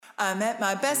I met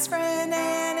my best friend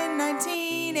Anne in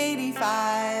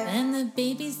 1985. And the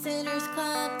Babysitters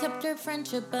Club kept our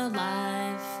friendship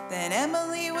alive. Then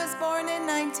Emily was born in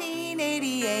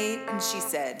 1988, and she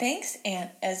said, "Thanks, Aunt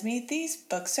Esme. These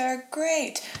books are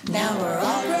great. Now we're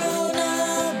all grown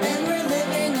up and we're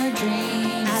living our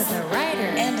dreams. As a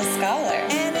writer And a scholar.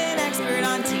 and an expert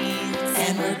on teens.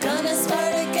 And we're gonna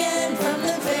start again from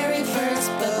the very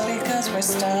first book. Because we're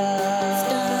stuck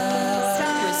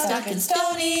in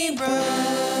Stony Brook.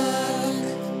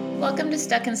 Welcome to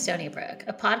Stuck in Stony Brook,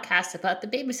 a podcast about the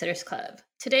Babysitters Club.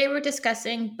 Today we're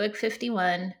discussing Book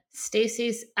 51,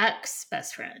 Stacy's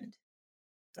ex-best friend.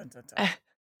 Dun, dun, dun.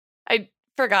 I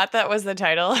forgot that was the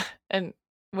title, and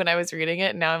when I was reading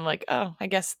it, now I'm like, oh, I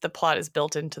guess the plot is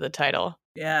built into the title.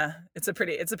 Yeah, it's a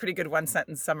pretty good one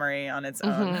sentence summary on its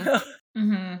own.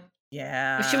 Mm-hmm.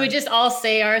 Yeah. Should we just all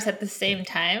say ours at the same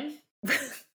time?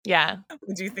 Yeah.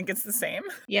 Do you think it's the same?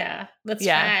 Yeah, let's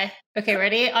Yeah. try. Okay,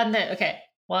 ready? Okay.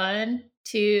 1,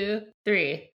 2,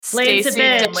 3. Lane's a Stacy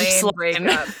bitch. Lane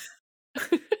breakup.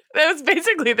 That was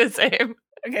basically the same.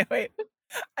 Okay, wait.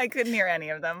 I couldn't hear any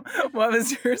of them. What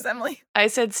was yours, Emily? I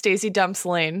said Stacy dumps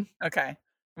Lane. Okay.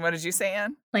 What did you say,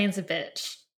 Anne? Lane's a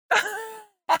bitch.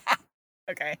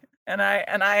 Okay. And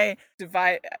I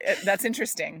divide. That's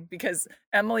interesting because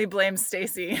Emily blames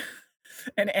Stacy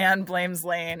and Anne blames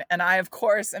Lane, and I of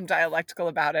course am dialectical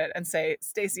about it and say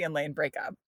Stacy and Lane break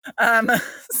up.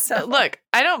 So Look,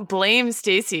 I don't blame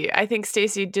Stacy. I think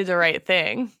Stacy did the right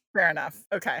thing. fair enough.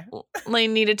 Okay.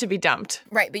 Lane needed to be dumped.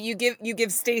 Right, but you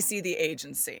give Stacy the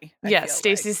agency. I Yes,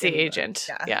 feel Stacy's like, the in agent.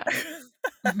 Yeah. Yeah.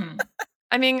 Mhm.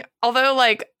 I mean, although,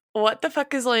 like, what the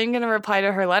fuck is Lane going to reply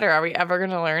to her letter? Are we ever going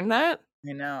to learn that?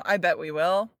 I know. I bet we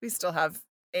will. We still have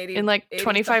 80 In, like, 80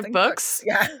 25 something books?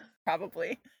 Yeah,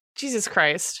 probably. Jesus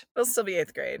Christ. We'll still be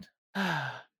 8th grade.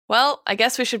 Well, I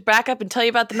guess we should back up and tell you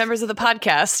about the members of the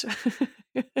podcast.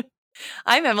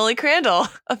 I'm Emily Crandall,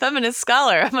 a feminist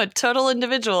scholar. I'm a total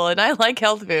individual, and I like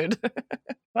health food.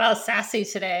 Wow, sassy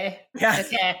today. Yeah.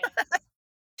 Okay.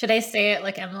 Should I say it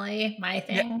like Emily? My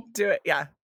thing? Yeah, do it. Yeah.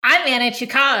 I'm Anna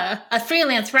Chikara, a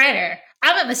freelance writer.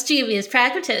 I'm a mischievous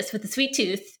pragmatist with a sweet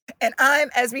tooth. And I'm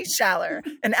Esme Schaller,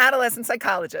 an adolescent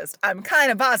psychologist. I'm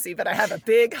kind of bossy, but I have a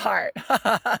big heart.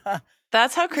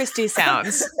 That's how Christy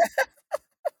sounds.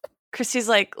 Christy's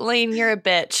like, Lane, you're a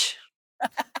bitch. I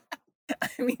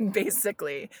mean,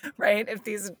 basically, right? If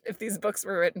these books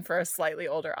were written for a slightly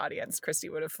older audience, Christy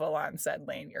would have full on said,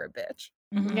 "Lane, you're a bitch."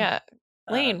 Mhm. Yeah.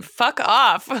 Lane, Um, fuck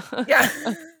off. Yeah.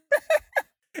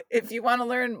 If you want to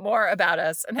learn more about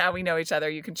us and how we know each other,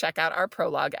 you can check out our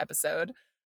prologue episode.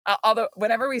 Although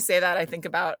whenever we say that, I think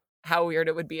about how weird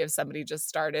it would be if somebody just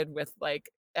started with like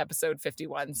episode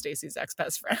 51, Stacy's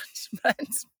ex-best friend. But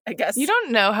I guess You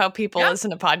don't know how people Yeah.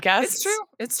 listen to podcasts. It's true.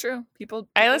 It's true. People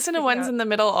I listen to figure ones out- in the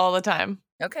middle all the time.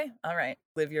 Okay. All right.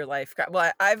 Live your life.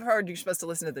 Well, I've heard you're supposed to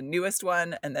listen to the newest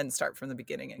one and then start from the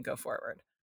beginning and go forward.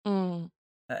 Mm.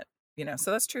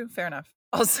 So that's true. Fair enough.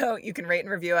 Also, you can rate and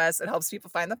review us. It helps people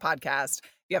find the podcast.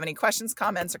 If you have any questions,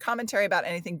 comments, or commentary about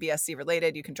anything BSC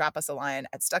related, you can drop us a line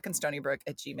at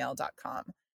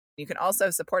stuckinstonybrook@gmail.com. You can also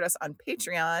support us on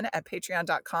Patreon at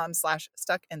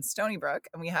patreon.com/stuckinstonybrook.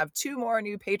 And we have 2 more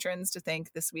new patrons to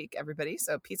thank this week, everybody.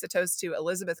 So pizza toast to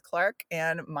Elizabeth Clark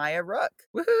and Maya Rook.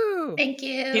 Woohoo! Thank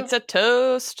you. Pizza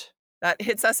toast. That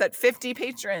hits us at 50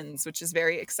 patrons, which is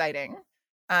very exciting.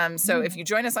 So if you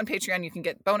join us on Patreon, you can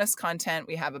get bonus content.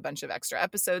 We have a bunch of extra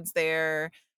episodes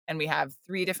there, and we have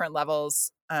 3 different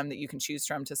levels that you can choose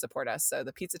from to support us. So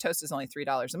the pizza toast is only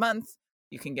 $3 a month.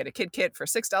 You can get a kid kit for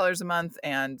 $6 a month,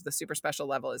 and the super special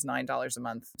level is $9 a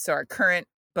month. So our current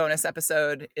bonus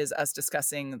episode is us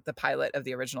discussing the pilot of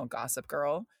the original Gossip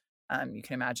Girl. You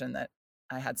can imagine that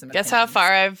I had some. Guess how opinions.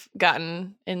 far I've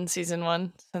gotten in season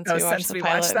 1 since we watched the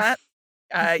pilot. Watched that.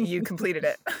 You completed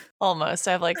it. Almost.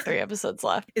 I have like 3 episodes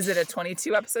left. Is it a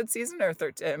 22 episode season or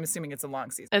 13? I'm assuming it's a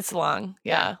long season. It's long.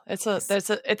 Yeah. It's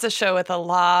a show with a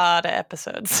lot of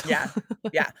episodes. Yeah.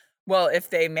 Yeah. Well, if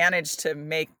they manage to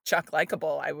make Chuck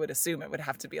likable, I would assume it would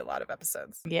have to be a lot of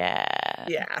episodes. Yeah.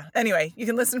 Yeah. Anyway, you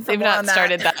can listen for They've more not on that.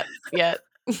 started that yet.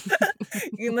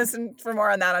 You can listen for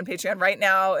more on that on Patreon. Right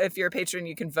now, if you're a patron,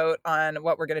 you can vote on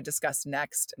what we're going to discuss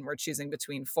next. And we're choosing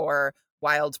between 4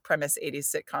 wild premise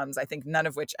 80s sitcoms, I think none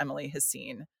of which Emily has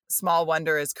seen. Small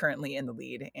Wonder is currently in the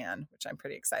lead, Anne, which I'm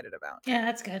pretty excited about. Yeah,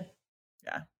 that's good.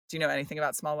 Yeah. Do you know anything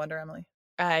about Small Wonder, Emily?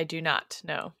 I do not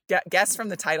know. Guess from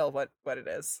the title what it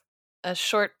is. A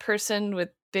short person with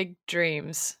big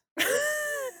dreams.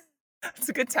 It's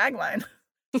a good tagline.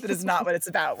 That is not what it's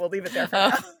about. We'll leave it there for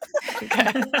Oh.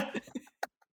 now.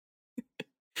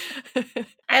 Okay.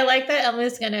 I like that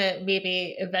Emily's gonna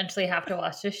maybe eventually have to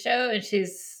watch this show, and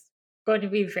she's going to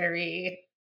be very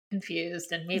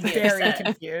confused and maybe Very upset.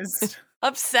 confused.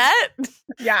 Upset?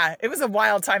 Yeah, it was a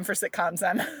wild time for sitcoms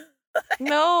then.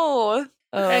 No.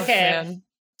 Oh, Okay. man.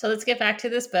 So let's get back to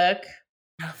this book.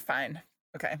 Fine.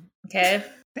 Okay. Okay.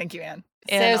 Thank you, Anne.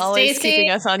 And So always Stacey-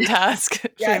 keeping us on task,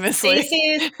 Yes, famously.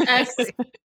 Stacey's ex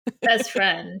best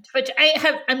friend, which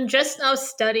I'm just now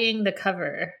studying the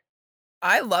cover.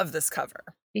 I love this cover.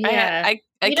 Yeah. I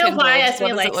you know why kindled. Esme What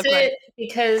does likes look it? like?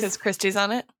 Because Because Christy's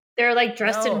on it? they're like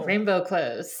dressed in No. rainbow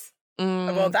clothes.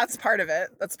 Well, that's part of it.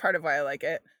 That's part of why I like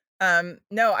it.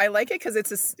 No, I like it because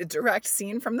it's a direct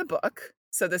scene from the book.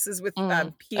 So this is with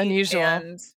Pete unusual.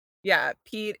 and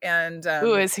Pete and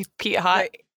Ooh, is he Pete hot?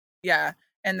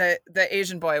 and the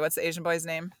Asian boy. What's the Asian boy's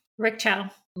name? Rick Chow.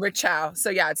 Rick Chow. So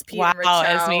yeah, it's Pete Wow, and Rick Chow.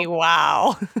 Esme,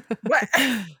 wow. What?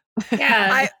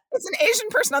 Yeah. It's an Asian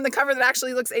person on the cover that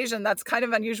actually looks Asian. That's kind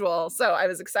of unusual. So I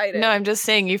was excited. No, I'm just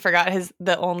saying you forgot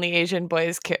the only Asian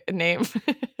boy's name.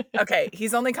 Okay,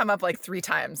 he's only come up like 3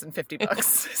 times in 50 books.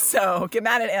 So get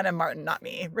mad at Anna Martin, not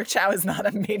me. Rick Chow is not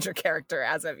a major character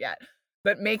as of yet.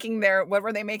 But making what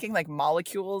were they making? Like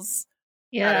molecules out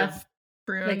Yeah. of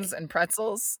prunes and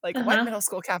pretzels? Like what middle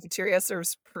school cafeteria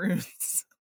serves prunes?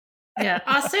 Yeah.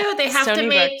 Also, they have Stony to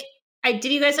Brook. make.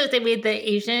 Did you guys know they made the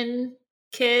Asian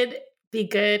kid be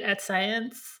good at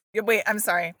science? Wait, I'm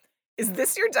sorry. Is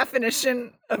this your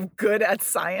definition of good at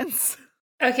science?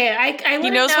 Okay, I He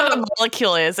wouldn't knows know. what a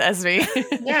molecule is, Esme.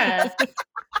 Yeah.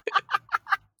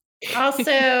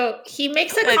 Also, he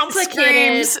makes a It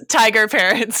complicated. screams tiger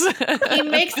parents. He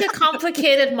makes a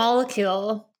complicated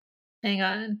molecule. Hang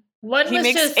on. One He was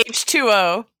makes just,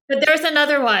 H2O. but there's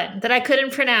another one that I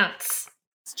couldn't pronounce.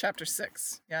 It's chapter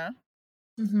 6. Yeah.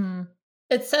 Mm-hmm.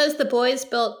 It says the boys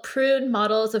built prune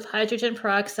models of hydrogen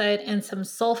peroxide and some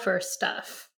sulfur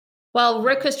stuff. While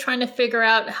Rick was trying to figure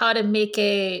out how to make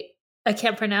I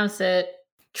can't pronounce it,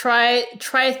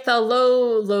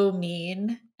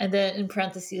 triethylolamine, and then in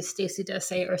parentheses, Stacey does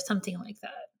say, or something like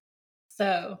that.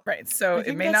 So, Right. So I it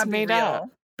think may that's not be made real. up.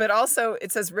 But also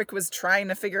it says Rick was trying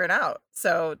to figure it out.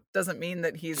 So doesn't mean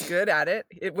that he's good at it.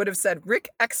 It would have said Rick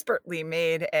expertly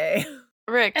made a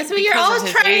Rick, as well, you're because of always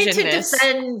his trying to Asianness.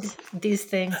 defend these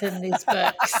things in these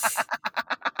books.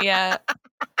 Yeah.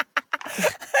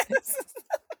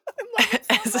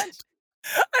 As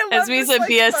Esme's a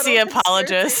BSc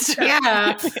apologist.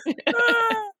 Yeah.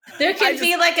 There could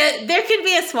be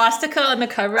a swastika on the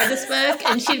cover of this book,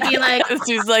 and she'd be like,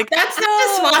 She's like, "That's not a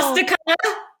swastika."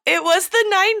 it was the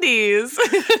 90s.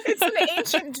 It's an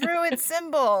ancient druid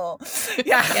symbol.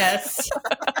 Yeah. Yes.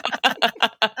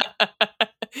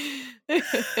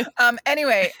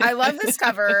 Anyway, I love this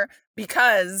cover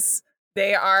because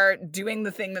they are doing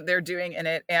the thing that they're doing in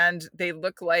it, and they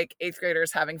look like 8th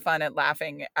graders having fun at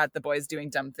laughing at the boys doing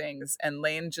dumb things. And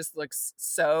Lane just looks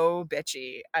so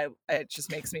bitchy. It just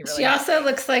makes me really She happy. also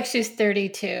looks like she's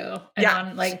 32 and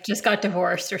Yeah. just got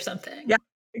divorced or something. Yeah.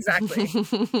 Exactly.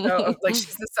 So, like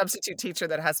she's the substitute teacher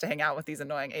that has to hang out with these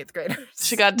annoying 8th graders.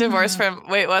 She got divorced from,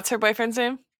 wait, what's her boyfriend's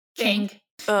name? King.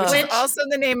 Ugh. Which is Which- also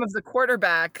the name of the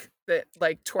quarterback that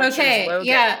like tortures Okay, Logan.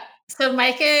 yeah. So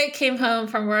Micah came home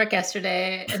from work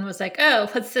yesterday and was like, "Oh,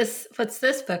 what's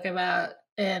this book about?"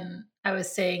 And I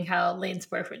was saying how Lane's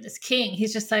boyfriend is King.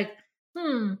 He's just like,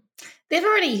 they've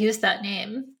already used that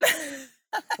name.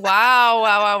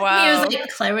 Wow. He was like,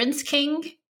 Clarence King.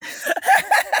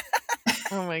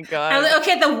 Oh my I was God. like,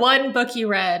 okay, the one book you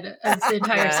read of the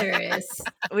entire Yeah. series.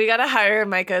 We got to hire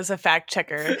Micah as a fact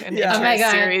checker and Yeah. Oh my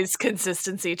God. series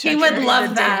consistency checker. would He's love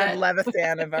the that. David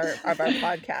Levithan of our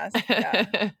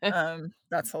podcast. Yeah.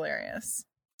 That's hilarious.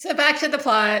 So back to the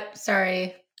plot.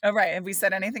 Sorry. Oh, right. Have we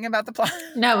said anything about the plot?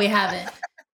 No, we haven't.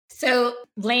 So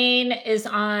Lane is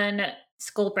on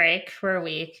school break for a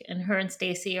week, and her and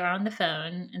Stacy are on the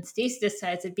phone. And Stacy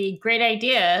decides it'd be a great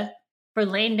idea for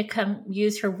Lane to come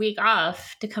use her week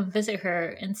off to come visit her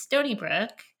in Stony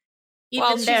Brook.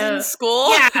 While she's in school?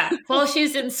 Yeah, while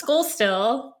she's in school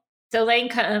still. So Lane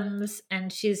comes,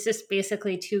 and she's just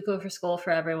basically too cool for school for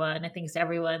everyone. I think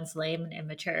everyone's lame and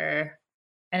immature,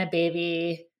 and a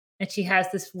baby. And she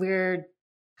has this weird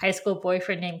high school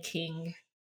boyfriend named King,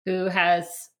 who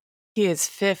He is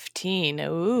 15.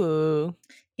 Ooh.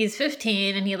 he's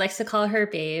 15, and he likes to call her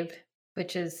babe,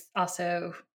 which is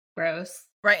also gross.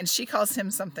 Right. And she calls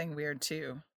him something weird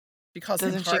too. She calls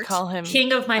Doesn't him she Heart. call him?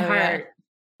 King of my Oh, yeah. heart.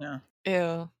 Yeah.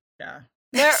 Ew. Yeah.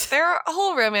 Their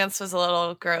whole romance was a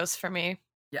little gross for me.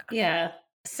 Yeah.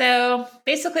 So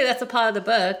basically, that's the plot of the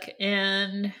book.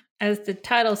 And as the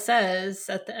title says,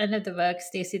 at the end of the book,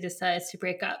 Stacy decides to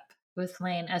break up with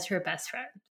Lane as her best friend.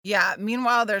 Yeah.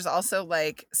 Meanwhile, there's also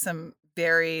like some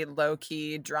very low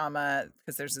key drama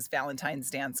because there's this Valentine's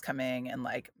dance coming, and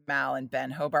like Mal and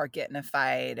Ben Hobart get in a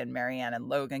fight, and Marianne and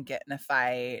Logan get in a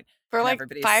fight. For and like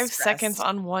everybody's 5 stressed. seconds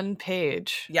on one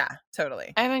page. Yeah,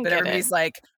 totally. I didn't But get everybody's it.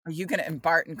 like, are you gonna, and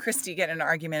Bart and Christy get in an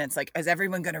argument? It's like, is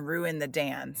everyone gonna ruin the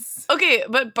dance? Okay,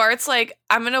 but Bart's like,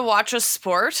 I'm gonna watch a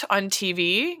sport on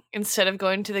TV instead of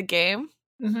going to the game.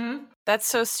 Mm-hmm. That's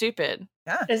so stupid.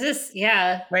 Yeah. Is this,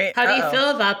 yeah. Wait. How do you uh-oh. feel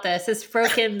about this? It's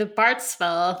broken the Bart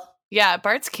spell. Yeah,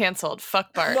 Bart's canceled.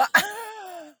 Fuck Bart. Well,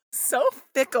 so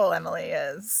fickle Emily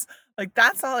is. Like,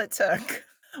 that's all it took.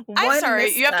 I'm One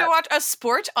sorry, you have to misstep. watch a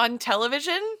sport on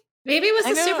television? Maybe it was I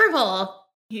the know. Super Bowl.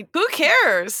 Who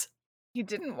cares? He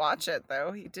didn't watch it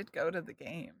though. He did go to the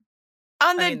game.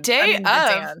 On the I mean, day the of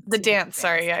dance. the He did dance, the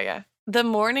sorry, dance. yeah. The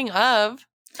morning of,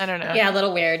 I don't know. Yeah, a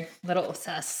little weird. A little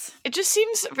sus. It just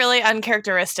seems really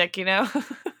uncharacteristic, you know?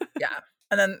 Yeah.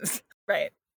 And then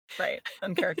right.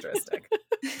 Uncharacteristic.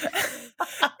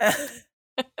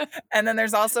 And then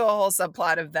there's also a whole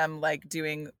subplot of them like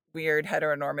doing weird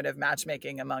heteronormative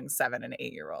matchmaking among 7 and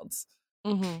 8-year-olds.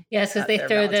 Mm-hmm. Yes, because At they their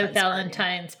throw the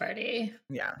Valentine's party. Valentine's party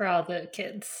Yeah. for all the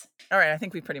kids. All right, I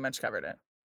think we pretty much covered it.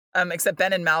 Except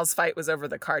Ben and Mal's fight was over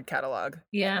the card catalog at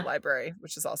Yeah. the library,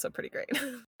 which is also pretty great.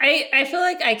 I feel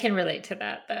like I can relate to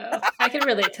that, though. I can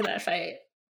relate to that fight.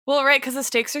 Well, right, because the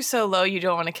stakes are so low, you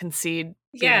don't want to concede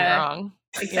being Yeah. wrong.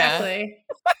 Exactly.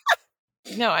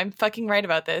 No, I'm fucking right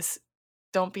about this.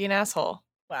 Don't be an asshole.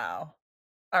 Wow.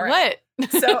 All right.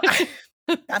 What? So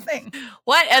nothing.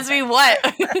 What, Esme?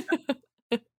 What?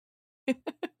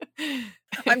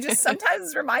 I'm just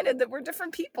sometimes reminded that we're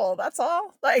different people. That's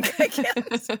all. Like, I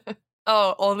can't.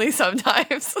 Oh, only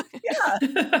sometimes.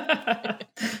 Yeah.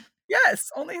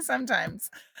 Yes, only sometimes.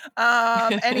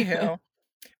 Anywho.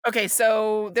 Okay,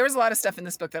 so there was a lot of stuff in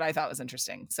this book that I thought was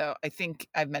interesting. So I think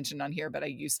I've mentioned on here, but I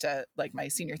used to, like, my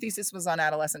senior thesis was on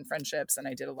adolescent friendships, and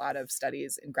I did a lot of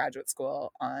studies in graduate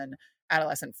school on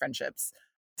adolescent friendships.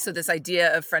 So this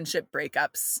idea of friendship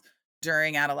breakups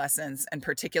during adolescence, and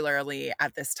particularly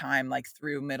at this time, like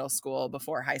through middle school,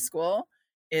 before high school,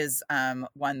 is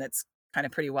one that's kind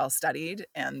of pretty well studied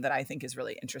and that I think is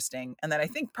really interesting. And that I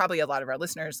think probably a lot of our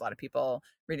listeners, a lot of people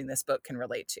reading this book can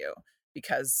relate to,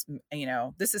 because, you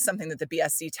know, this is something that the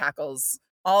BSC tackles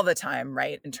all the time,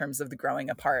 right? In terms of the growing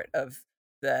apart of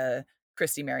the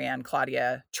Christy, Marianne,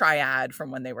 Claudia triad from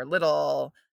when they were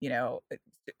little, you know,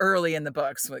 early in the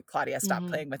books, when Claudia stopped Mhm.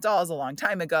 playing with dolls a long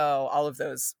time ago, all of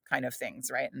those kind of things,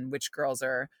 right? And which girls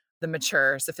are the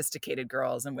mature, sophisticated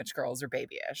girls and which girls are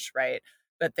babyish, right?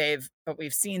 But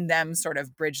we've seen them sort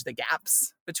of bridge the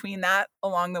gaps between that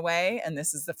along the way. And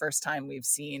this is the first time we've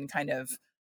seen kind of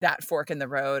that fork in the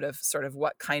road of sort of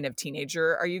what kind of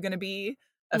teenager are you going to be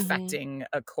affecting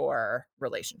a core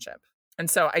relationship. And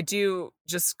so I do,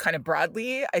 just kind of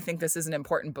broadly, I think this is an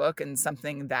important book and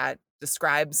something that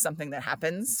describes something that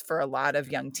happens for a lot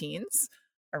of young teens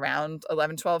around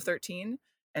 11, 12, 13.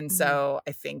 And so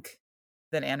I think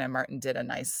that Anna Martin did a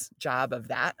nice job of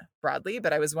that broadly.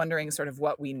 But I was wondering sort of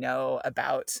what we know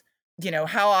about, you know,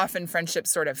 how often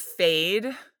friendships sort of fade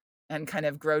and kind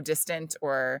of grow distant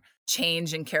or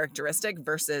change in characteristic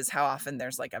versus how often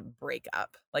there's like a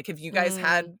breakup. Like, have you guys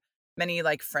had many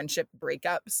like friendship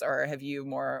breakups, or have you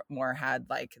more had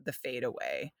like the fade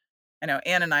away? I know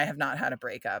Anne and I have not had a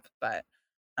breakup, but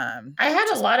I had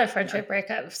a lot of friendship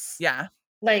breakups. yeah.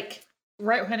 Like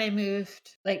right when I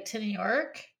moved like to New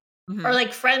York, Mhm. or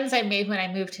like friends I made when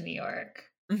I moved to New York.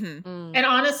 Mhm. Mm. And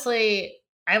honestly,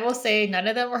 I will say none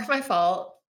of them were my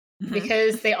fault, Mhm.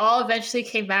 because they all eventually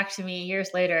came back to me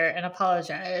years later and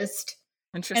apologized.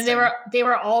 Interesting. And they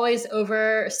were always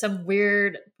over some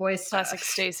weird boy stuff. Classic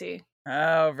Stacy.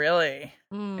 Oh, really?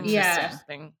 Yeah.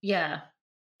 Interesting. Yeah.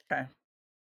 Okay.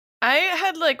 I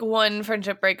had like one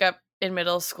friendship breakup in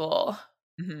middle school,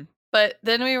 Mhm. but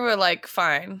then we were like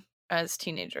fine as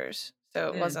teenagers. So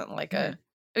it Mm. wasn't like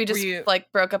we just you-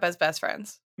 like broke up as best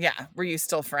friends. Yeah. Were you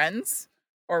still friends,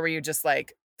 or were you just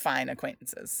like fine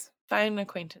acquaintances? Fine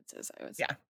acquaintances, I would say.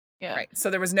 Yeah. Yeah. Right. So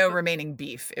there was no remaining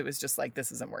beef. It was just like,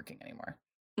 this isn't working anymore.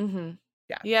 Mm-hmm.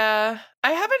 Yeah. Yeah.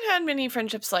 I haven't had many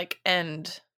friendships like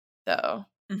end though.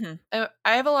 Mm-hmm.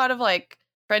 I have a lot of like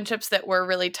friendships that were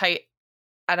really tight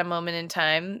at a moment in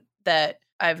time that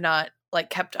I've not like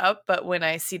kept up, but when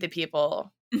I see the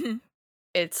people, Mhm.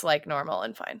 it's like normal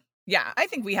and fine. Yeah, I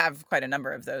think we have quite a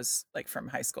number of those, like from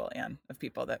high school, Anne, of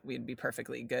people that we'd be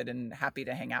perfectly good and happy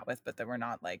to hang out with, but that we're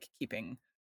not like keeping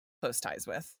close ties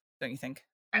with. Don't you think?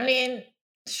 I mean,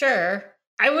 sure.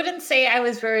 I wouldn't say I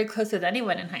was very close with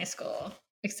anyone in high school,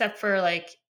 except for like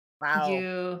Wow.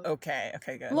 you. Okay.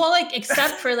 Okay. Good. Well, like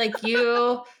except for like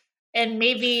you And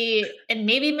maybe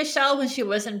Michelle when she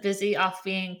wasn't busy off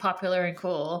being popular and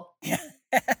cool.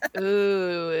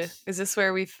 Ooh, is this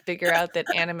where we figure out that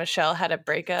Anne and Michelle had a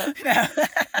breakup?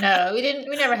 No, we didn't.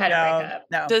 We never had a breakup.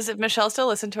 No, Does Michelle still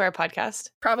listen to our podcast?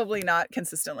 probably not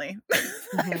consistently.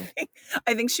 Mhm.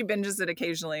 I think she binges it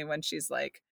occasionally when she's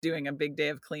like doing a big day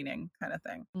of cleaning kind of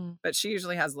thing. Mm. But she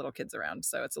usually has little kids around,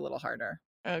 so it's a little harder.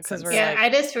 Because Since- we're Yeah, like, I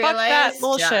just fuck that realized.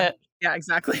 bullshit. Yeah,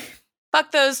 exactly.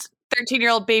 Fuck those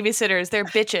 13-year-old babysitters. They're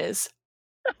bitches.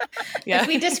 Yeah. If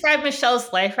we describe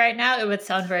Michelle's life right now, it would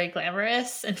sound very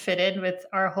glamorous and fit in with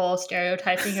our whole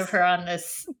stereotyping of her on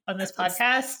this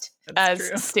podcast. That's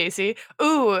true. As Stacy.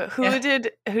 Ooh, who Yeah.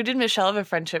 did Michelle have a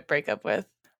friendship breakup with?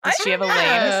 Does I she have a don't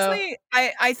know. lane?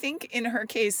 Honestly, I think in her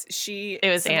case, It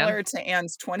was similar to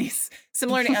Anne's 20s.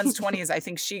 Similar to Anne's 20s, I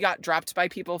think she got dropped by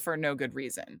people for no good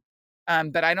reason.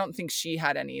 But I don't think she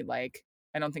had any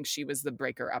I don't think she was the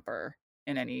breaker upper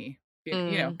in any.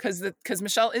 You know, because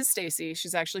Michelle is Stacy.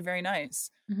 She's actually very nice.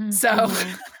 Mhm. So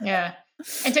Mhm. Yeah.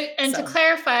 And to So.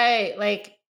 clarify,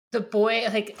 like the boy,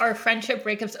 like our friendship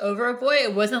breakups over a boy,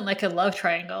 it wasn't like a love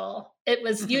triangle. It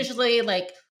was Mhm. usually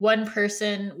like one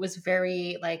person was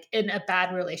very like in a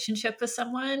bad relationship with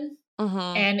someone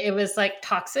Mhm. and it was like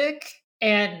toxic.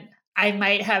 And I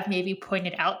might have maybe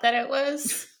pointed out that it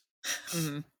was.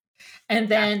 Mhm, And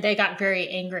then they got very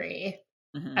angry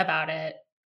mhm. about it.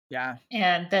 Yeah.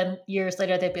 And then years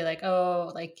later, they'd be like, oh,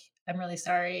 like, I'm really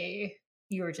sorry.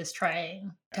 You were just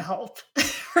trying to help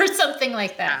or something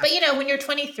like that. Yeah. But, you know, when you're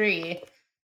 23,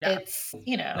 Yeah. it's,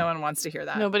 you know, No one wants to hear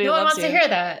that. Nobody no one loves wants you. to hear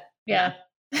that. Yeah.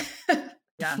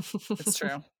 Yeah, it's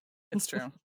true. It's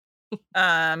true.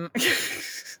 God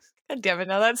damn it!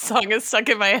 Now that song is stuck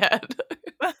in my head.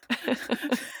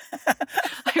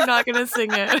 I'm not gonna sing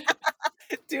it.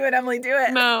 Do it, Emily. Do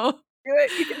it. No. Do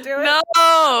it. You can do it. No.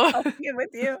 I'll sing it with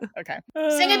you. Okay.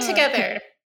 Sing it together.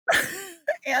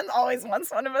 Anne always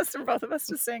wants one of us or both of us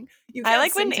to sing. You I can't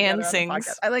like sing when Anne together on the podcast.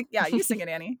 sings. I like, yeah, you sing it,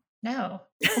 Annie. No.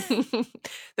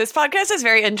 This podcast is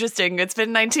very interesting. It's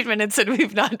been 19 minutes and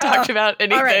we've not talked about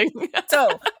all right. anything.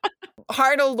 So,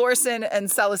 Hardle, Lorson, and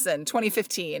Sellison,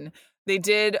 2015, they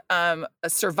did a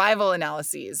survival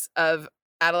analyses of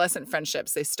adolescent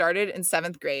friendships. They started in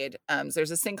 7th grade. There's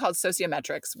this thing called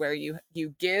sociometrics where you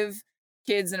give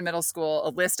kids in a middle school a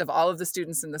list of all of the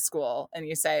students in the school, and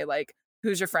you say like,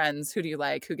 who's your friends? Who do you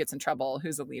like? Who gets in trouble?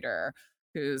 Who's a leader?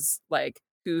 Who's like,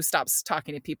 who stops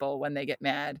talking to people when they get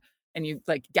mad? And you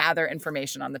like gather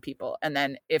information on the people. And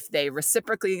then if they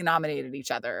reciprocally nominated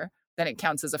each other, then it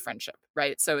counts as a friendship,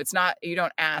 right? So it's not, you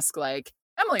don't ask like,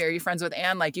 Emily, are you friends with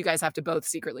Anne? Like you guys have to both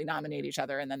secretly nominate each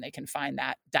other and then they can find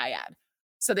that dyad.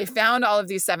 So they found all of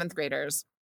these 7th graders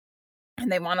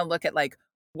and they want to look at like,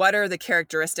 what are the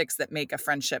characteristics that make a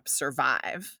friendship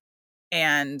survive?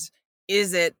 And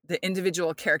is it the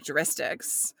individual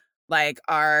characteristics? Like,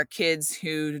 are kids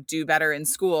who do better in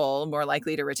school more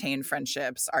likely to retain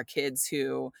friendships? Are kids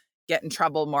who get in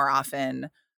trouble more often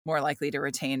more likely to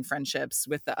retain friendships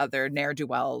with the other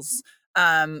ne'er-do-wells?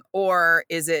 Or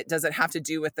does it have to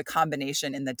do with the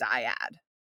combination in the dyad?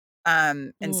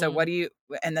 And so what do you,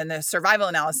 and then the survival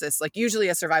analysis, like usually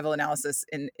a survival analysis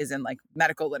is in like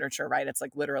medical literature, right? It's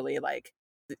like literally like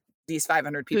these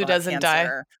 500 people Who doesn't have die?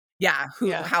 cancer. Yeah.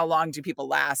 Yeah. How long do people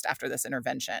last after this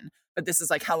intervention? But this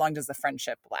is like, how long does the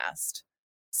friendship last?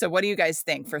 So what do you guys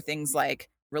think for things like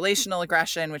relational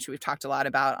aggression, which we've talked a lot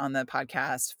about on the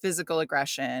podcast, physical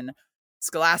aggression,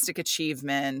 scholastic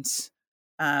achievement,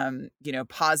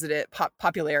 positive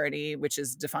popularity, which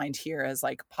is defined here as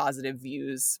like positive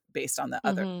views based on the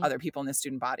other people in the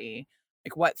student body.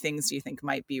 Like what things do you think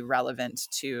might be relevant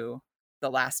to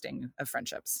the lasting of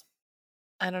friendships?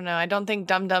 I don't know. I don't think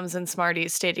dum-dums and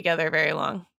smarties stay together very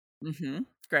long. Mm-hmm.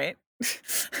 Great.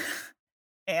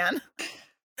 Anne?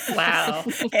 Wow.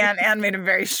 Anne made a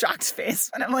very shocked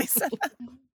face when Emily said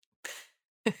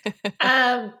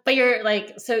that. But you're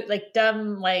like, so like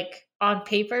dumb, like on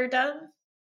paper dumb?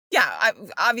 Yeah,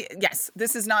 yes.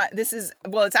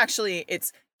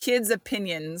 It's kids'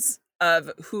 opinions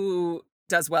of who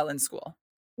does well in school,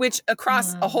 which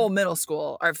across a whole middle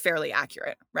school are fairly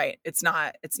accurate, right? It's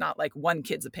not like one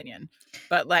kid's opinion,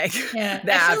 but like Yeah.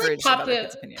 the I feel average like of other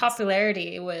kids' opinions.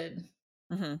 popularity would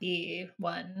Mhm. be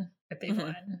a big Mhm.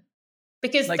 one.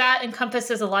 Because Like- that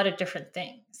encompasses a lot of different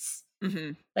things.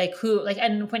 Mhm. Like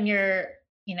and when you're,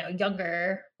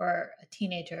 younger or a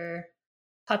teenager,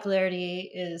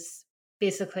 popularity is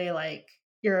basically like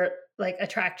you're like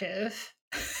attractive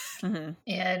Mhm.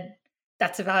 and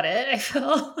that's about it, I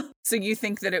feel. So you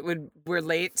think that it would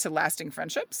relate to lasting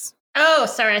friendships? Oh,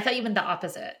 sorry, I thought you meant the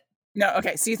opposite. No,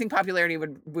 okay. So you think popularity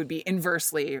would be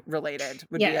inversely related,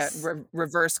 would Yes. be a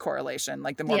reverse correlation.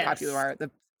 Like the more popular you Yes. are,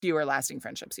 the fewer lasting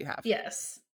friendships you have.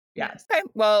 Yes. Yeah. Yes. Okay.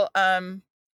 Well,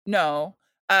 no.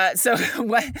 So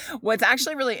what's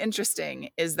actually really interesting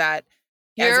is that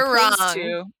as You're opposed wrong.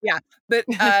 to, yeah, but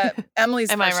Emily's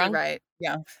Am I partially wrong? right.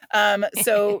 Yeah.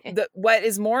 So what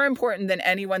is more important than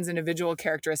anyone's individual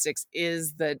characteristics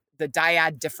is the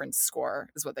dyad difference score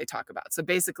is what they talk about. So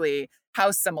basically,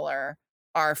 how similar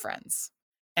are friends?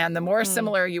 And the more Mm.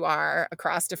 similar you are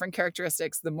across different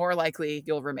characteristics, the more likely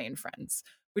you'll remain friends,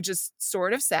 which is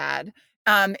sort of sad.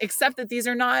 Except that these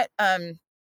are not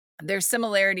their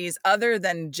similarities other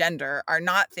than gender are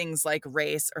not things like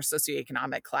race or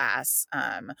socioeconomic class.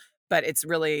 But it's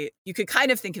really, you could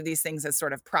kind of think of these things as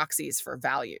sort of proxies for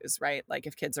values, right? Like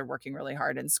if kids are working really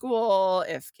hard in school,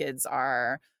 if kids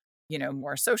are,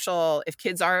 more social, if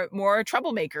kids are more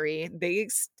troublemakery, they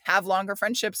have longer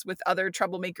friendships with other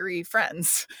troublemakery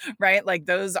friends, right? Like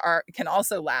those can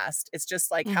also last. It's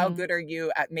just like, how Mhm. good are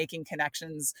you at making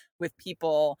connections with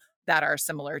people that are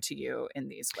similar to you in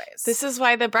these ways? This is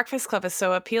why the Breakfast Club is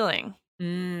so appealing.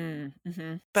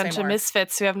 Mm-hmm. Bunch of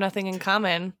misfits who have nothing in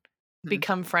common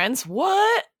become friends.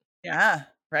 What? Yeah,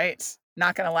 right.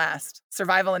 Not going to last.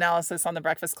 Survival analysis on the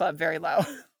Breakfast Club, very low.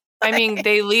 I mean,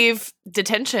 they leave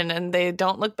detention and they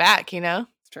don't look back,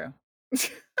 It's true.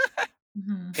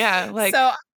 Mhm. Yeah, like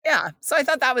So I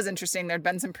thought that was interesting. There'd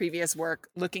been some previous work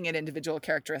looking at individual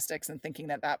characteristics and thinking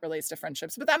that relates to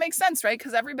friendships. But that makes sense, right?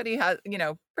 Because everybody has,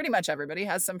 pretty much everybody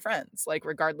has some friends, like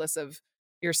regardless of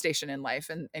your station in life.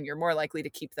 And you're more likely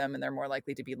to keep them and they're more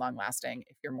likely to be long lasting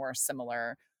if you're more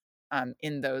similar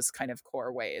in those kind of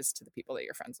core ways to the people that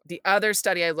you're friends with. The other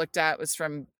study I looked at was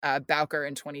from Bowker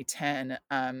in 2010.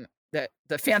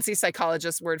 The fancy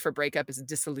psychologist word for breakup is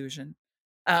disillusion.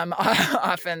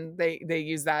 Often they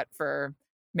use that for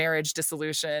marriage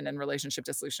dissolution and relationship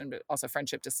dissolution, but also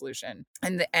friendship dissolution.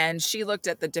 And she looked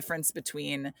at the difference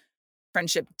between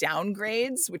friendship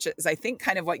downgrades, which is, I think,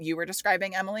 kind of what you were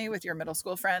describing, Emily, with your middle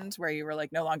school friend, where you were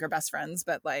like no longer best friends,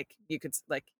 but like you could,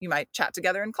 like, you might chat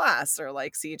together in class or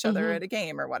like see each other Mhm. at a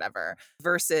game or whatever,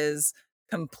 versus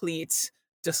complete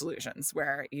disillusions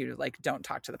where you like don't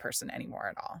talk to the person anymore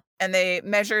at all. And they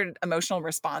measured emotional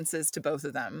responses to both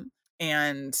of them,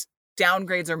 and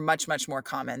downgrades are much, much more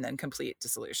common than complete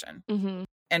dissolution. Mhm.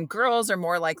 And girls are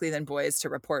more likely than boys to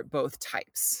report both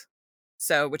types.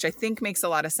 So, which I think makes a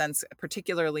lot of sense,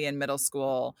 particularly in middle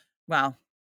school. Well,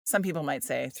 some people might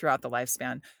say throughout the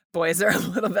lifespan, boys are a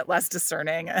little bit less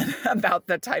discerning about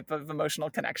the type of emotional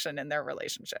connection in their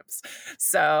relationships.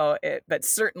 But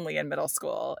certainly in middle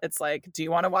school, it's like, do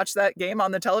you want to watch that game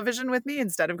on the television with me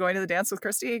instead of going to the dance with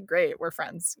Christy? Great, we're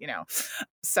friends,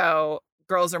 So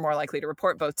girls are more likely to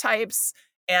report both types.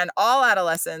 And all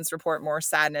adolescents report more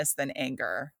sadness than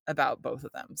anger about both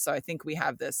of them. So I think we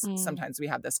have this, sometimes we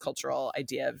have this cultural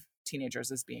idea of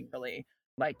teenagers as being really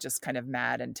like just kind of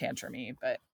mad and tantrumy,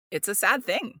 but it's a sad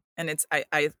thing. And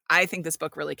I think this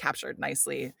book really captured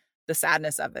nicely the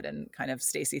sadness of it, and kind of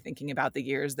Stacey thinking about the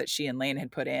years that she and Lane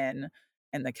had put in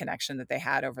and the connection that they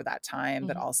had over that time,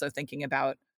 but also thinking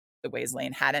about the ways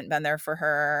Lane hadn't been there for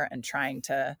her and trying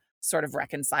to sort of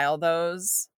reconcile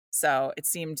those. So it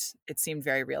seemed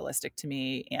very realistic to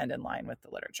me and in line with the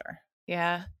literature.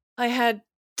 Yeah. I had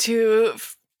two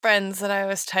friends that I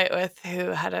was tight with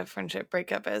who had a friendship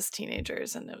breakup as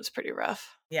teenagers, and it was pretty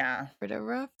rough. Yeah, Pretty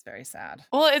rough. it's very sad.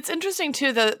 Well, it's interesting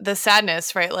too, the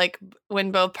sadness, right? Like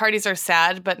when both parties are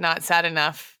sad but not sad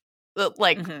enough,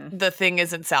 like the thing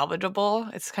isn't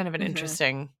salvageable. It's kind of an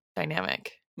interesting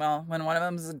dynamic. Well, when one of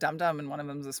them's a dum-dum and one of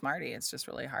them's a smarty, it's just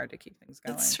really hard to keep things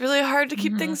going. It's really hard to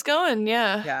keep things going.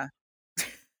 Yeah. Yeah.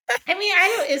 I mean,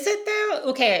 is it though?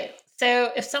 Okay, so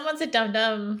if someone's a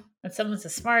dum-dum and someone's a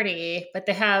smarty, but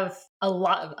they have a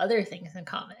lot of other things in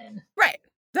common. Right.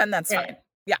 Then that's Right. fine.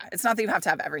 Yeah. It's not that you have to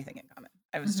have everything in common.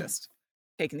 I was just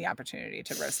taking the opportunity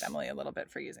to roast Emily a little bit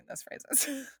for using those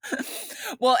phrases.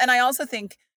 Well, and I also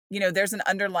think, there's an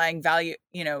underlying value,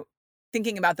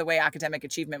 thinking about the way academic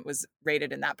achievement was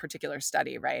rated in that particular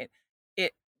study, right?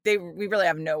 We really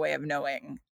have no way of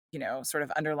knowing, sort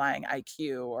of underlying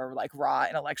IQ or like raw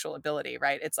intellectual ability,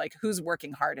 right? It's like who's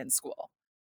working hard in school.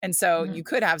 And so you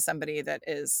could have somebody that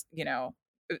is,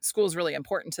 school's really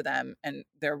important to them, and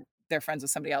they're friends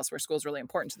with somebody else where school's really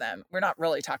important to them. We're not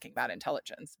really talking about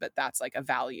intelligence, but that's like a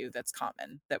value that's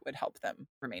common that would help them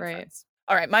remain friends.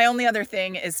 All right. My only other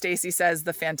thing is Stacey says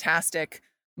the fantastic,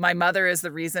 my mother is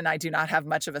the reason I do not have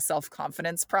much of a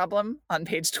self-confidence problem on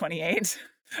page 28,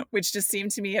 which just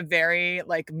seemed to me a very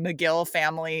like McGill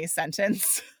family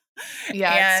sentence.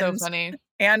 Yeah, it's so funny.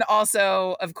 And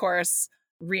also, of course,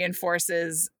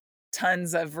 reinforces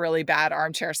tons of really bad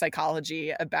armchair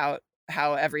psychology about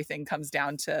how everything comes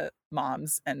down to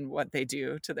moms and what they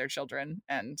do to their children,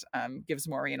 and gives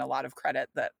Maureen a lot of credit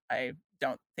that I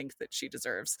don't think that she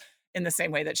deserves, in the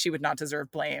same way that she would not deserve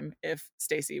blame if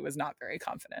Stacey was not very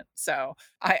confident. So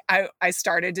I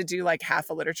started to do like half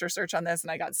a literature search on this,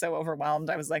 and I got so overwhelmed.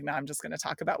 I was like, no, I'm just going to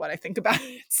talk about what I think about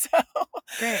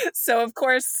it. So of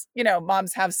course,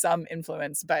 moms have some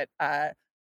influence, but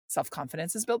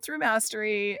self-confidence is built through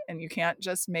mastery, and you can't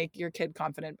just make your kid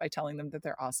confident by telling them that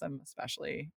they're awesome,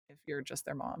 especially if you're just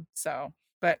their mom. So,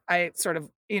 but I sort of,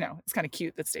 it's kind of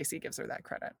cute that Stacey gives her that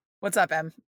credit. What's up,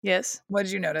 Em? Yes. What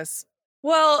did you notice?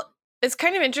 Well, it's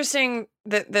kind of interesting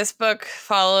that this book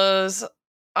follows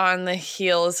on the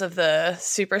heels of the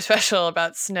super special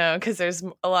about snow, because there's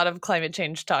a lot of climate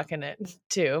change talk in it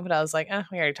too. But I was like,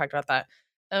 we already talked about that.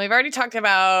 And we've already talked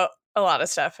about a lot of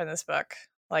stuff in this book,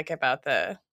 like about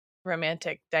the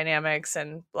romantic dynamics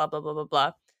and blah, blah, blah, blah,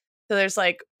 blah. So there's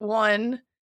like one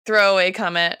throwaway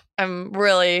comment. I'm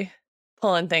really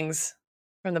pulling things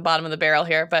from the bottom of the barrel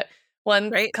here, but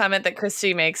one comment that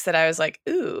Christy makes that I was like,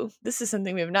 ooh, this is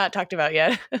something we have not talked about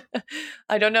yet.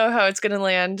 I don't know how it's going to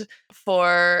land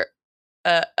for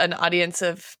an audience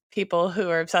of people who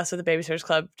are obsessed with the Babysitters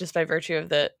Club just by virtue of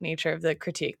the nature of the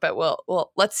critique. But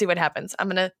let's see what happens. I'm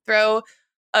going to throw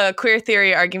a queer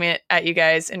theory argument at you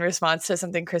guys in response to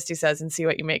something Christy says and see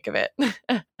what you make of it.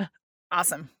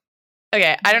 Awesome.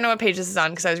 Okay, I don't know what page this is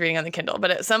on because I was reading on the Kindle,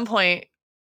 but at some point,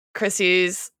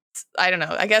 Christy's, I don't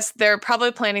know, I guess they're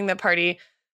probably planning the party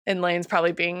and Lane's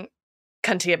probably being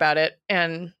cunty about it.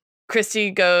 And Christy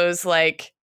goes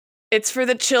like, it's for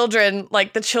the children,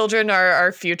 like the children are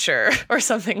our future or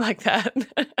something like that.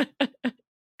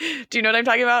 Do you know what I'm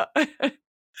talking about?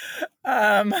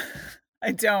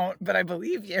 I don't, but I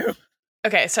believe you.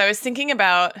 Okay, so I was thinking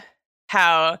about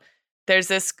how there's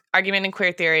this argument in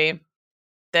queer theory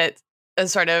that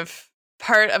is sort of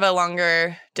part of a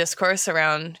longer discourse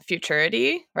around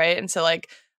futurity, right? And so like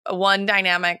one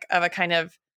dynamic of a kind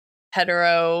of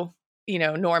hetero,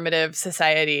 normative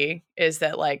society is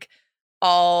that like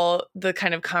all the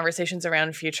kind of conversations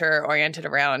around future are oriented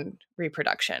around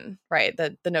reproduction, right?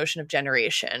 The notion of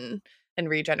generation and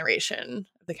regeneration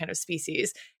of the kind of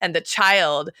species, and the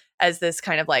child as this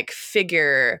kind of like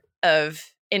figure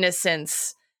of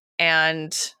innocence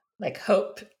and like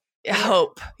hope,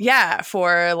 yeah,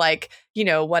 for like,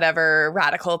 whatever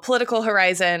radical political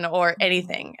horizon or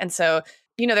anything. And so,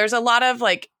 there's a lot of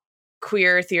like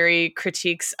queer theory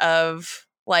critiques of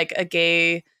like a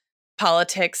gay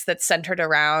politics that's centered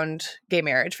around gay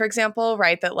marriage, for example,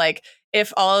 right? That like,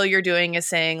 if all you're doing is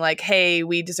saying like, hey,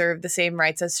 we deserve the same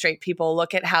rights as straight people,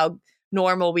 look at how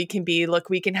normal we can be, look,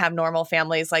 we can have normal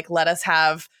families, like let us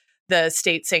have the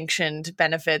state sanctioned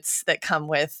benefits that come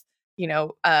with,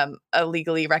 a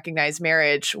legally recognized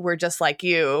marriage, we're just like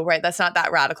you, right? That's not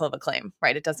that radical of a claim,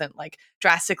 right? It doesn't like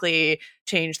drastically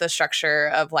change the structure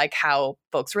of like how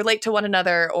folks relate to one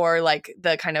another or like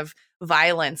the kind of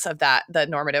violence of that, the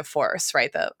normative force,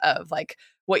 right? Of like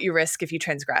what you risk if you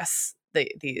transgress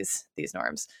these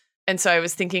norms. And so I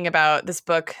was thinking about this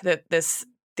book that this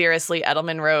theorist Lee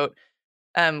Edelman wrote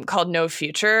called No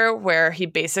Future, where he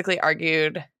basically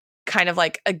argued kind of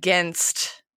like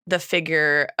against the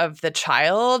figure of the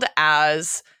child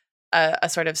as a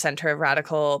sort of center of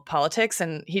radical politics.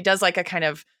 And he does like a kind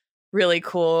of really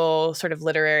cool sort of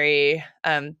literary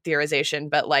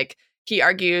theorization, but like he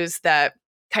argues that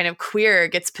kind of queer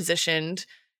gets positioned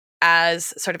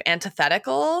as sort of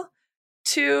antithetical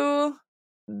to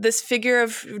this figure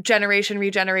of generation,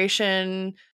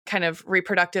 regeneration, kind of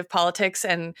reproductive politics,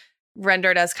 and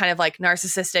rendered as kind of like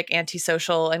narcissistic,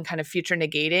 antisocial, and kind of future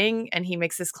negating. And he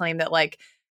makes this claim that like,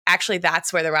 actually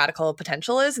that's where the radical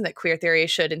potential is, and that queer theory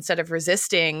should, instead of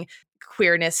resisting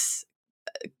queerness,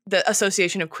 the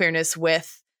association of queerness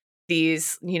with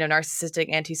these,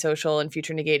 narcissistic, antisocial, and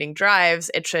future negating drives,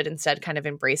 it should instead kind of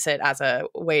embrace it as a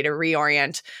way to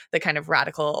reorient the kind of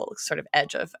radical sort of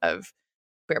edge of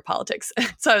queer politics.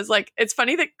 So I was like, it's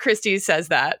funny that Christy says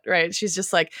that, right? She's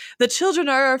just like, the children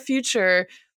are our future.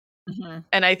 Mm-hmm.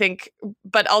 And I think,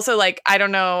 but also like, I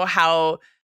don't know how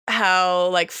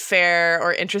like fair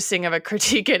or interesting of a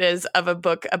critique it is of a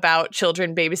book about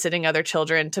children babysitting other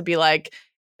children to be like,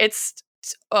 it's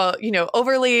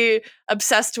overly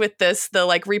obsessed with the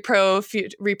like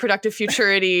reproductive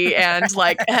futurity and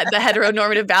like the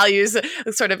heteronormative values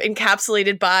sort of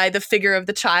encapsulated by the figure of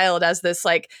the child as this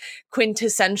like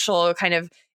quintessential kind of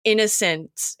an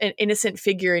innocent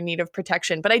figure in need of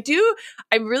protection. But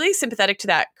I'm really sympathetic to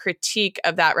that critique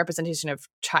of that representation of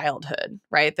childhood,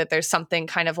 right? That there's something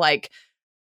kind of like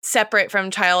separate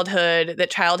from childhood, that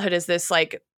childhood is this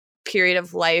like period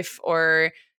of life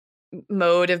or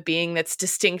mode of being that's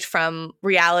distinct from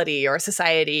reality or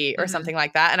society or something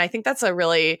like that. And I think that's a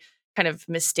really kind of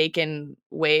mistaken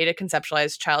way to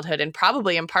conceptualize childhood, and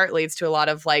probably in part leads to a lot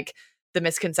of like the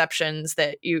misconceptions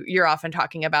that you're often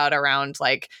talking about around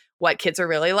like what kids are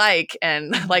really like,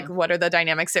 and like what are the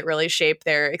dynamics that really shape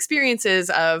their experiences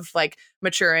of like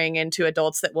maturing into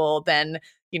adults that will then,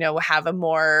 you know, have a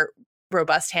more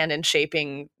robust hand in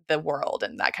shaping the world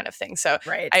and that kind of thing. So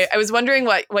Right. I was wondering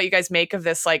what you guys make of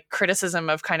this like criticism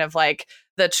of kind of like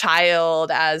the child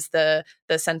as the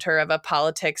center of a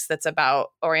politics that's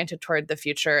about oriented toward the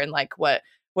future, and like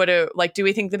do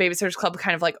we think the Babysitters Club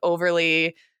kind of like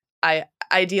overly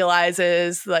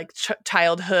idealizes like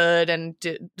childhood, and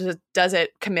does it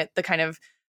commit the kind of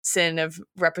sin of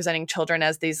representing children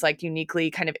as these like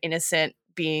uniquely kind of innocent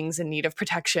beings in need of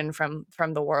protection from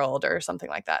the world or something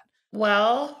like that?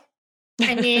 Well,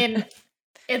 I mean,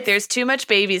 there's too much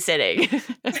babysitting.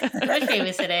 Too much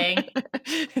babysitting.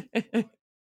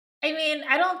 I mean,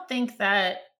 I don't think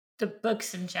that the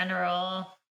books in general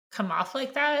come off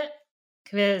like that,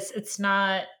 because it's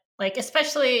not like,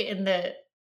 especially in the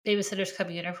Babysitters Club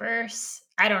universe,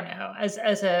 I don't know, as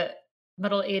a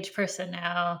middle-aged person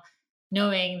now,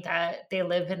 knowing that they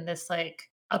live in this like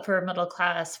upper middle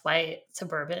class white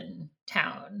suburban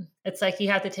town, it's like you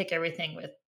have to take everything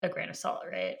with a grain of salt,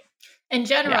 right? In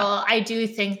general, I do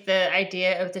think the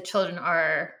idea of the children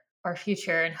are our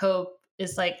future and hope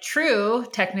is like true,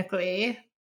 technically,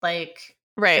 like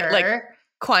right, sure. like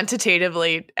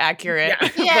quantitatively accurate,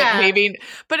 yeah. but maybe,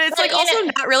 but it's like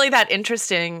also not really that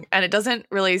interesting, and it doesn't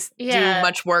really do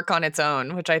much work on its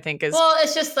own, which I think is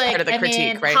it's just like part of the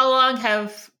critique, mean, right?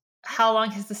 How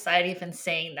long has society been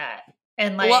saying that?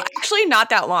 And like, well, actually, not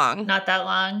that long. Not that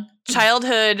long.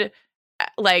 Childhood,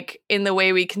 like in the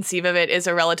way we conceive of it, is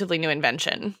a relatively new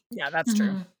invention. Yeah, that's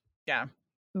true. Yeah.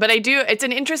 But it's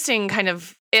an interesting kind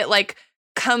of, it like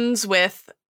comes with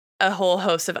a whole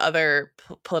host of other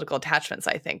political attachments,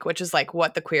 I think, which is like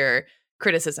what the queer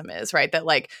criticism is, right? That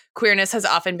like queerness has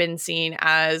often been seen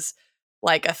as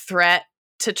like a threat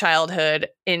to childhood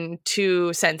in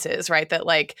two senses, right? That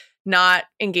like not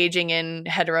engaging in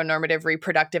heteronormative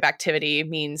reproductive activity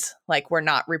means like we're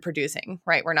not reproducing,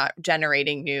 right? We're not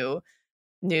generating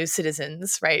new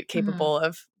citizens, right? Capable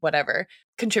of whatever,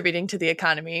 contributing to the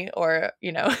economy, or,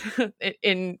 you know,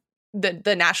 in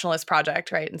the nationalist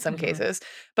project, right? In some cases,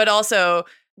 but also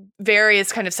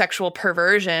various kind of sexual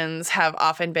perversions have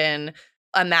often been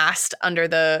amassed under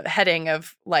the heading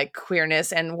of like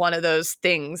queerness. And one of those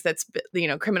things that's, you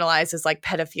know, criminalized is like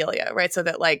pedophilia, right? So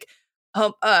that like,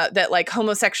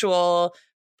 homosexual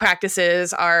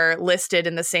practices are listed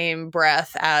in the same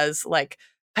breath as like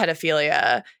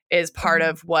pedophilia is part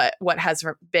of what has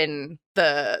been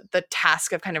the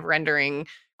task of kind of rendering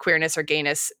queerness or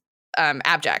gayness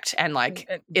abject and like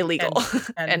illegal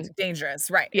and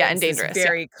dangerous, right? Yeah, it's and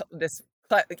dangerous. This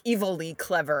evilly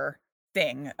clever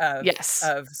thing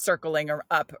of circling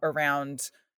up around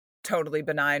totally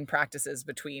benign practices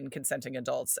between consenting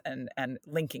adults and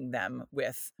linking them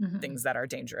with things that are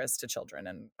dangerous to children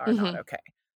and are not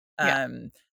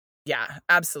okay. Yeah,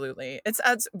 absolutely.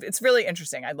 It's really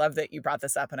interesting. I love that you brought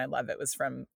this up, and I love it was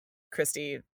from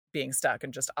Christy being stuck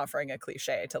and just offering a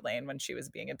cliche to Lane when she was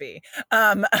being a bee.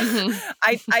 I'm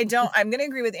going to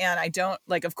agree with Anne. I don't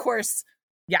like, of course,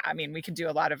 yeah, I mean, we could do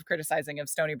a lot of criticizing of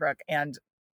Stony Brook, and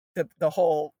the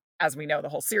whole, as we know, the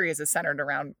whole series is centered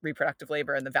around reproductive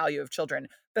labor and the value of children.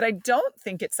 But I don't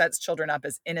think it sets children up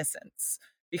as innocents,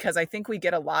 because I think we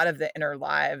get a lot of the inner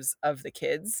lives of the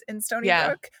kids in Stony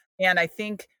Brook. And I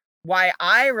think why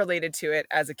I related to it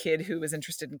as a kid who was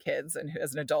interested in kids and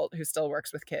as an adult who still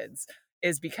works with kids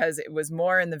is because it was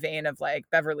more in the vein of like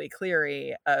Beverly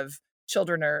Cleary of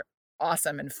children are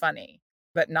awesome and funny,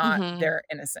 but not they're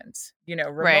innocent. You know,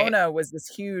 Ramona was this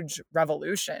huge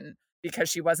revolution because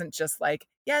she wasn't just like,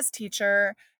 yes,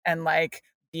 teacher, and like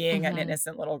being an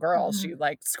innocent little girl. She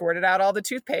like squirted out all the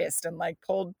toothpaste and like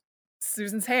pulled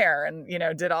Susan's hair and, you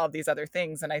know, did all of these other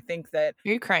things. And I think that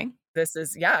Are you crying? This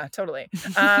is, yeah, totally.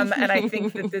 And I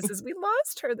think that we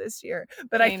lost her this year,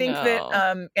 but I think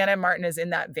that Anna Martin is in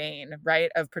that vein, right?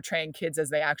 Of portraying kids as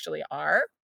they actually are.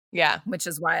 Yeah. Which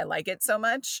is why I like it so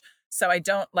much. So I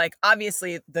don't like,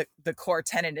 obviously the core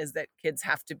tenet is that kids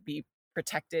have to be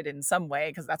protected in some way,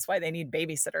 because that's why they need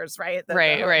babysitters, right?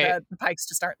 The Pikes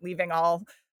just aren't leaving all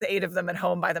the 8 of them at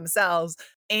home by themselves.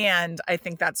 And I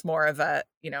think that's more of a,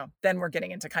 you know, then we're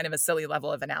getting into kind of a silly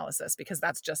level of analysis, because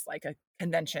that's just like a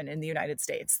convention in the United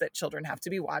States that children have to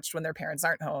be watched when their parents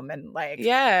aren't home. And like,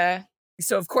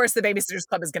 So of course the Babysitters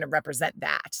Club is going to represent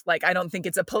that. Like, I don't think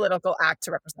it's a political act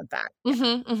to represent that.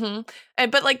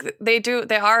 But like they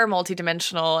are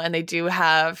multidimensional, and they do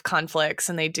have conflicts,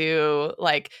 and they do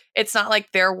like, it's not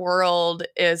like their world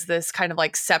is this kind of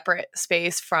like separate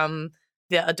space from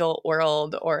the adult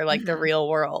world or like the real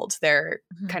world. They're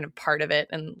kind of part of it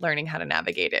and learning how to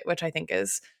navigate it, which I think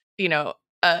is, you know,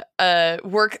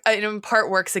 in part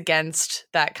works against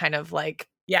that kind of like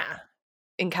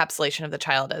encapsulation of the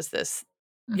child as this.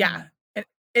 Yeah. And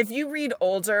if you read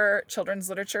older children's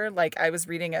literature, like I was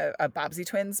reading a Bobbsey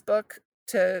Twins book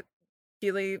to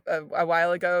Keely a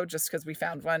while ago, just because we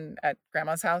found one at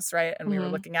Grandma's house, right? And we were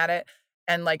looking at it.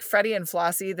 And like Freddie and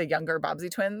Flossie, the younger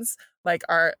Bobbsey Twins, like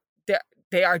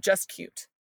they are just cute.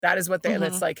 That is what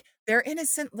it's like. They're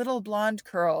innocent little blonde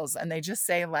curls, and they just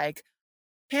say like,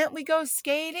 "Can't we go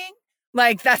skating?"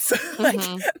 Like that's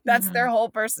that's their whole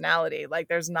personality. Like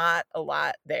there's not a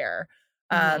lot there.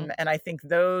 And I think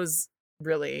those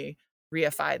really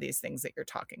reify these things that you're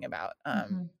talking about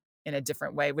in a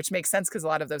different way, which makes sense because a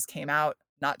lot of those came out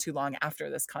not too long after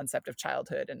this concept of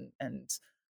childhood and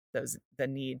the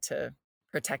need to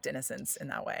protect innocence in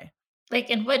that way. Like,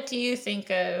 and what do you think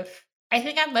of? I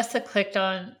think I must have clicked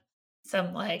on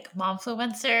some like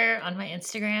momfluencer on my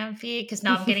Instagram feed because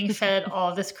now I'm getting fed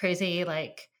all this crazy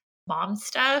like mom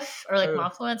stuff or like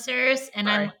momfluencers,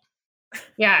 and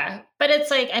but it's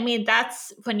like, I mean,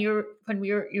 that's when you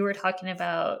were talking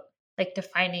about like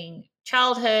defining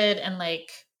childhood and like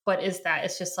what is that?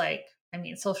 It's just like, I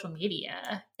mean, social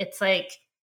media. It's like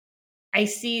I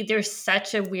see there's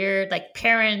such a weird like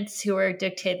parents who are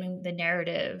dictating the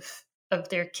narrative of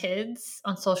their kids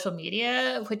on social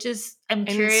media, which is I'm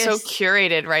curious. It's so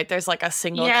curated, right? There's like a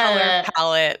single color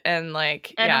palette and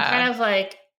like I'm kind of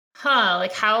like,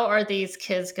 like how are these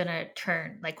kids gonna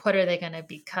turn? Like what are they gonna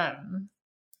become?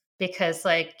 Because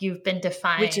like you've been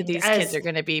defined. Which of these kids are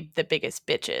gonna be the biggest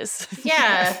bitches?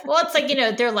 Yeah. Well, it's like, you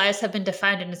know, their lives have been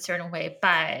defined in a certain way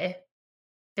by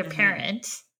their parent.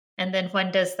 And then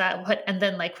when does that and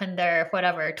then like when they're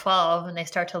 12 and they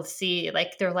start to see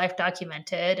like their life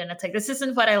documented and it's like, this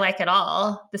isn't what I like at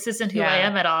all. This isn't who I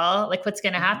am at all. Like what's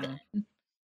gonna happen?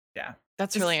 Yeah.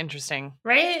 That's really interesting.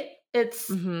 Right?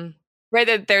 It's right,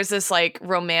 that there's this like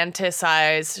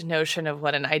romanticized notion of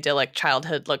what an idyllic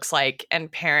childhood looks like,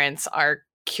 and parents are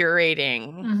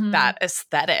curating that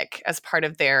aesthetic as part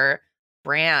of their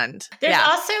brand. There's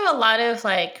also a lot of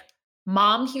like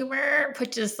mom humor,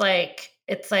 which is like,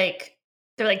 it's like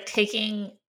they're like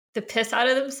taking the piss out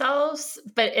of themselves,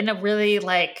 but in a really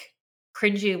like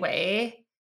cringy way.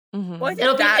 Well, I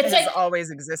think that has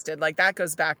always existed. Like that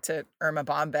goes back to Irma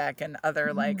Bombeck and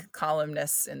other like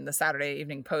columnists in the Saturday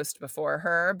Evening Post before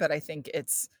her. But I think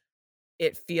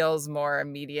it feels more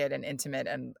immediate and intimate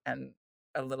and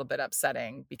a little bit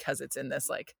upsetting because it's in this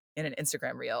like in an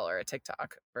Instagram reel or a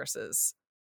TikTok versus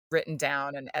written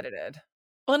down and edited.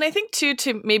 Well, and I think too,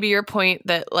 to maybe your point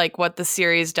that like what the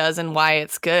series does and why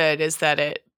it's good is that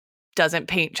it doesn't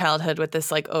paint childhood with this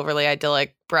like overly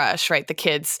idyllic brush, right? The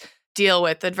kids deal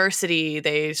with adversity.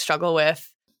 They struggle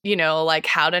with, you know, like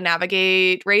how to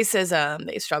navigate racism.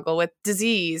 They struggle with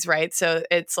disease, right? So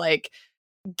it's like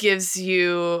gives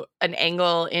you an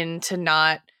angle into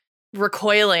not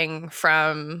recoiling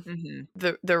from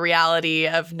the reality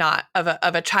of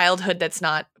a childhood that's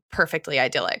not perfectly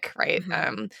idyllic, right?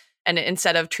 And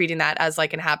instead of treating that as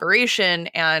like an aberration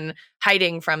and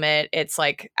hiding from it, it's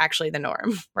like actually the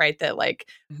norm, right? That like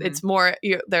it's more,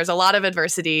 there's a lot of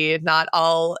adversity. Not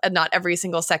every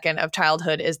single second of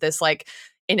childhood is this like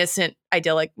innocent,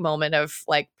 idyllic moment of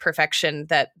like perfection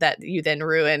that you then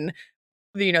ruin,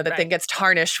 you know, that then gets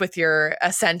tarnished with your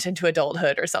ascent into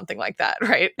adulthood or something like that,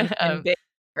 right? And big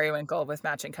periwinkle with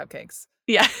matching cupcakes.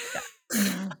 Yeah.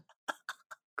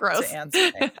 Gross.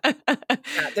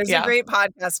 There's a great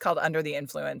podcast called Under the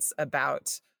Influence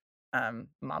about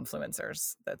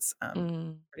momfluencers. That's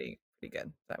pretty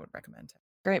good. That I would recommend.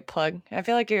 Great plug. I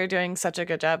feel like you're doing such a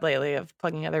good job lately of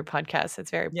plugging other podcasts. It's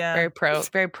very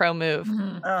pro move.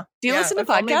 Do you listen to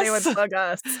podcasts? Only they would plug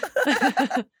us.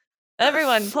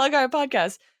 Everyone, plug our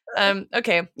podcast.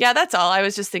 Okay. Yeah, that's all. I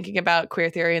was just thinking about queer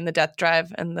theory and the death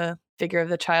drive and the figure of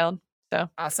the child.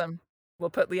 So awesome. We'll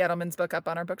put Lee Edelman's book up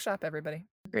on our bookshop, everybody.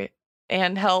 Great.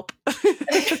 And help.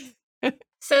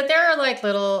 So there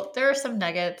are some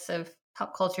nuggets of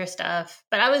pop culture stuff,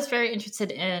 but I was very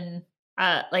interested in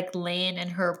like Lane and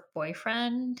her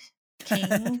boyfriend,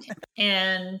 King.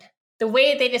 And the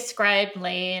way they described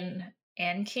Lane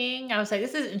and King, I was like,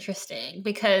 this is interesting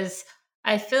because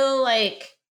I feel like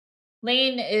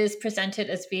Lane is presented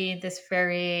as being this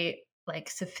very like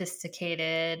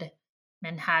sophisticated,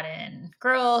 Manhattan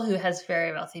girl who has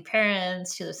very wealthy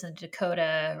parents. She lives in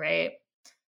Dakota, right?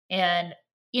 And,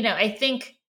 you know, I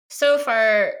think so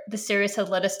far the series has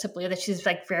led us to believe that she's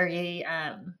like very,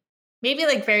 maybe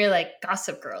like very like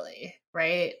Gossip Girly,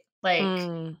 right?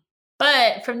 Like,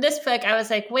 but from this book, I was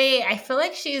like, wait, I feel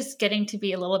like she's getting to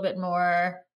be a little bit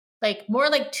more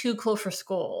like too cool for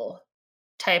school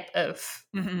type of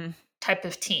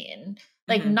teen.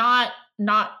 Like not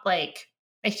like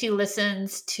she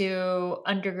listens to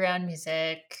underground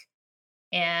music,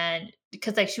 and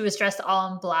because like she was dressed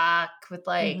all in black with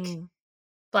like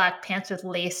black pants with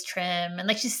lace trim, and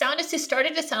like she started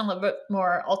to sound a little bit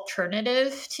more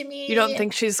alternative to me. You don't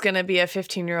think she's going to be a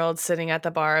 15-year-old sitting at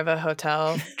the bar of a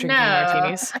hotel drinking No,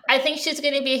 martinis? I think she's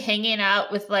going to be hanging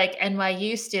out with like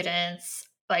NYU students,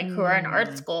 like who are in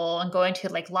art school and going to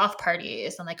like loft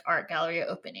parties and like art gallery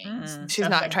openings. and She's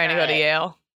stuff not like trying to go to that.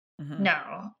 Yale.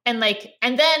 No. And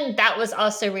then that was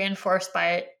also reinforced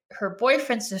by her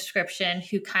boyfriend's description,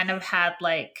 who kind of had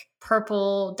like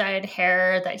purple dyed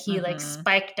hair that he like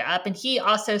spiked up, and he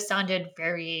also sounded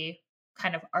very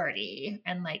kind of arty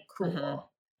and like cool.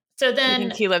 So You then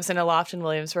think he lives in a loft in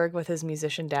Williamsburg with his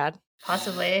musician dad?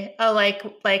 possibly, oh,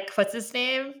 like what's his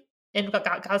name in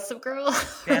Gossip Girl?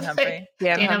 Dan Humphrey.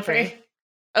 Dan Humphrey.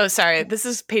 Oh, sorry. This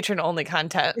is patron-only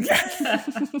content.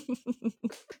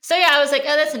 So yeah, I was like,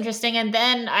 oh, that's interesting. And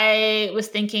then I was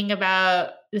thinking about,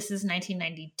 this is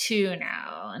 1992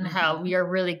 now, and how we are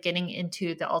really getting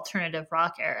into the alternative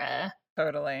rock era,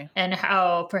 Totally. and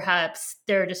how perhaps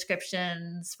their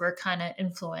descriptions were kind of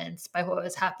influenced by what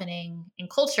was happening in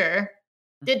culture.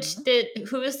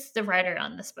 Who is the writer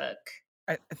on this book?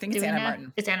 I think it's Do we Anna know?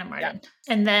 Martin. It's Anna Martin.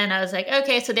 And then I was like,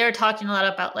 okay, so they were talking a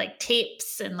lot about like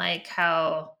tapes, and like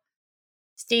how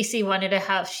Stacy wanted to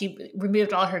have, she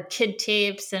removed all her kid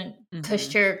tapes and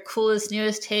pushed her coolest,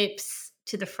 newest tapes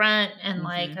to the front. And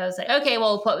like, I was like, okay,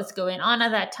 well, what was going on at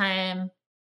that time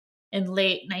in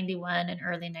late 91 and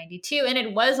early 92? And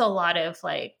it was a lot of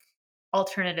like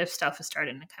alternative stuff was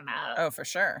starting to come out. Oh, for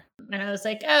sure. And I was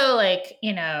like, oh, like,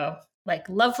 you know, like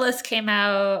Loveless came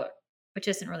out, which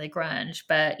isn't really grunge,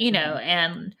 but you know,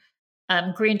 and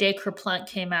Green Day Kerplunk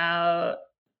came out.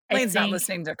 Lane's not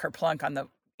listening to Kerplunk on the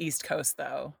East Coast,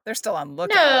 though. They're still on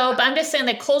lookout. No, but I'm just saying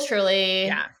that culturally,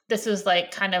 Yeah. this was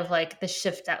like kind of like the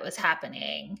shift that was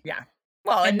happening. Yeah.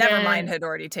 Well, and And Nevermind then- had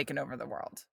already taken over the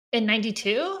world. In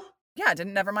 92? Yeah,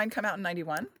 didn't Nevermind come out in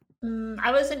 91?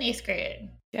 I was in 8th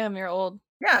grade. Damn, you're old.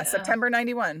 Yeah, Yeah. September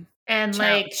 91. And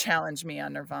like, Challenge me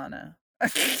on Nirvana.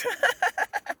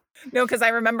 No, because I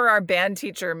remember our band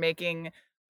teacher making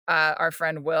our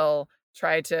friend Will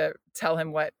try to tell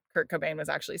him what Kurt Cobain was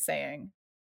actually saying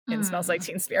in Smells Like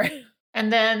Teen Spirit.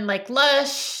 and then like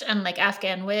Lush and like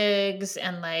Afghan Wigs,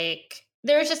 and like,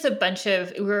 there was just a bunch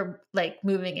of, we were like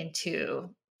moving into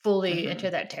fully into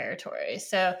that territory.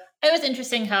 So it was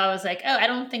interesting how I was like, oh, I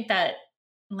don't think that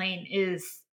Lane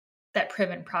is that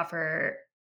prim and proper.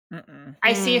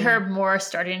 I see her more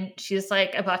starting, she's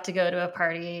like about to go to a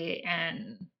party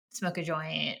and smoke a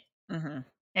joint, and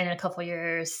in a couple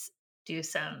years do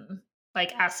some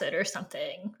like acid or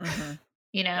something.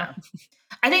 You know,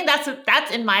 I think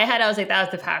that's in my head. I was like, that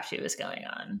was the path she was going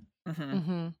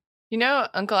on. You know,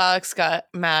 Uncle Alex got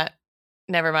Matt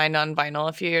Nevermind on vinyl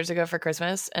a few years ago for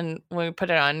Christmas, and when we put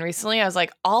it on recently, I was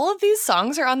like, all of these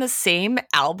songs are on the same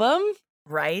album?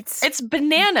 Right? It's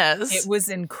bananas. It was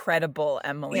incredible,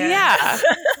 Emily. Yeah.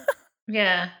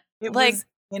 Yeah. It Like, was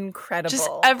incredible. Just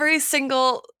every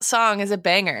single song is a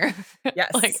banger.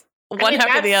 Yes. Like I one mean,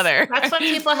 after the other. That's when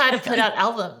people had to put out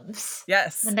albums.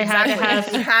 Yes. And they had to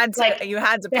have, you had to like, you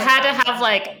had to They put had it to on. have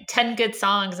like 10 good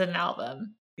songs in an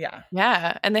album. Yeah.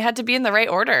 Yeah. And they had to be in the right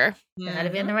order. They had to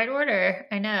be in the right order.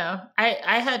 I know.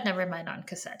 I had Nevermind on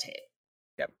cassette tape.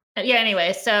 Yep. Yeah,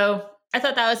 anyway, so I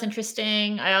thought that was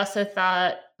interesting. I also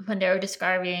thought when they were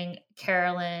describing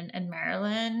Carolyn and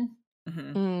Marilyn,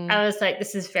 I was like,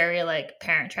 this is very like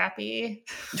Parent Trappy.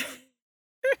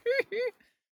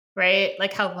 Right?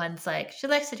 Like how one's like, she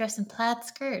likes to dress in plaid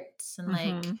skirts and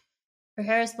like her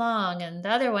hair is long, and the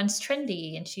other one's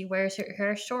trendy and she wears her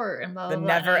hair short and blah blah The blah.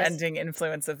 never-ending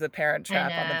influence of the Parent Trap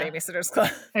on the know. Babysitter's Club.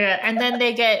 Yeah, and then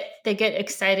they get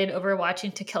excited over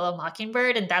watching To Kill a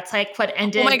Mockingbird, and that's like what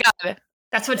ended. Oh my God.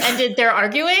 That's what ended their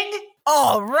arguing.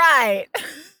 All right.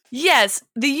 Yes,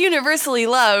 the universally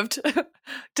loved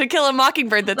To Kill a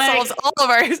Mockingbird that Like- solves all of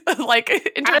our like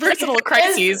interpersonal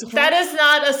crises. That is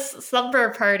not a slumber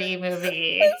party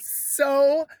movie.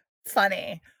 So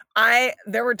funny.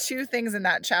 There were two things in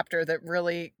that chapter that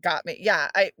really got me. Yeah,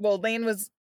 Lane was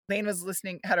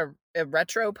listening, had a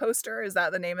retro poster. Is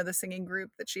that the name of the singing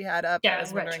group that she had up? Yeah, I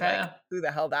was wondering Retro. like who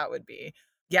the hell that would be.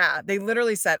 Yeah, they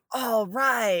literally said, all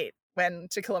right, when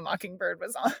To Kill a Mockingbird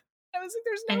was on. I was like,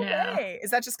 there's I no know. way.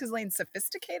 Is that just because Lane's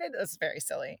sophisticated? That's very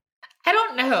silly. I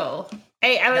don't know.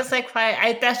 I was like,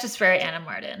 why? That's just very Anna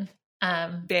Martin.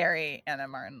 Very Anna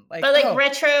Martin. Like, But like oh,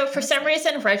 retro, for some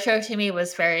honestly. reason, retro to me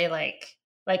was very like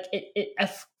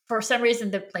for some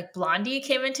reason, the like Blondie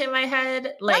came into my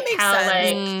head, like makes how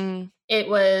sense. like it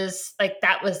was like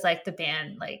that was like the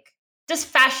band, like just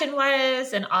fashion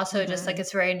wise, and also just like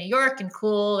it's very New York and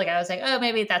cool. Like I was like, oh,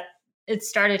 maybe that it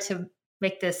started to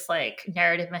make this like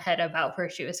narrative in my head about where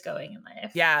she was going in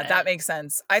life. Yeah, But- that makes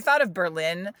sense. I thought of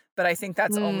Berlin, but I think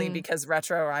that's only because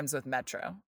retro rhymes with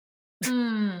metro.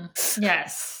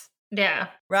 Yes. Yeah.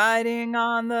 Riding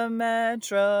on the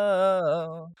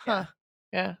metro. Huh.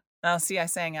 Yeah. Oh, see, I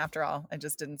sang after all. I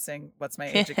just didn't sing What's My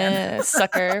Age again.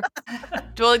 Sucker.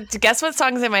 Well, guess what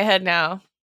song's in my head now?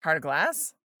 Heart of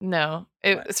Glass? No,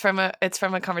 What? it's from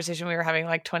a conversation we were having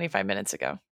like 25 minutes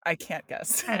ago. I can't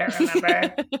guess. I don't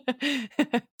remember.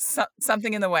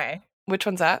 Something in the Way. Which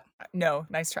one's that? No,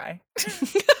 nice try.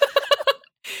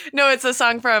 No, it's a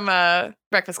song from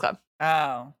Breakfast Club.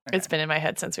 Oh. It's been in my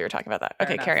head since we were talking about that. Fair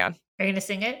Okay, enough. carry on. Are you gonna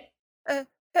sing it?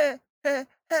 Hey, hey,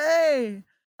 hey.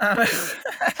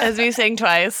 As we sang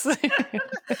twice.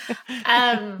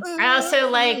 I also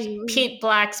like Pete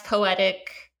Black's poetic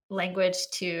language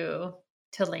to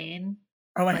Lane.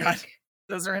 Oh my Like, god.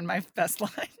 Those are in my best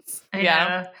lines. I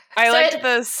Yeah. know. I So liked it-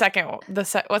 the second.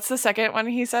 What's the second one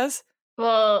he says?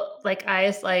 Well, like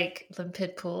eyes like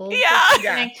limpid pools. or Yeah.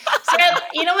 something. So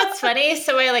you know what's funny?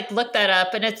 So I like looked that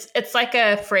up, and it's like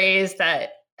a phrase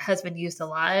that has been used a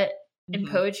lot in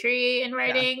Mhm. poetry and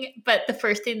writing. But the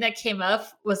first thing that came up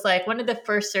was like one of the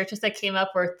first searches that came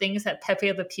up were things that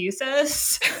Pepe Le Pew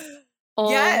says. Oh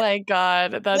Yeah. my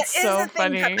god, that's That is so a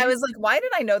thing. funny. I was like, why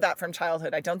did I know that from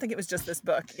childhood? I don't think it was just this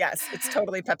book. Yes, it's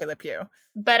totally Pepe Le Pew.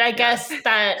 But I guess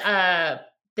that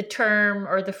the term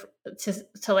or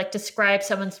to like describe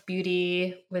someone's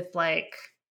beauty with like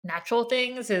natural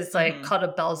things is like Mhm. called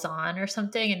a belzon or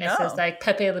something, and it says Oh. like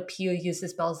Pepe Le Pew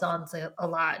uses belzons a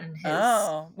lot in his.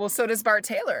 Oh, well, so does Bart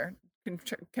Taylor,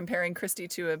 comparing Christie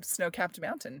to a snow-capped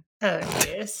mountain. Oh,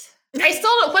 jeez. I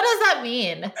still don't. What does that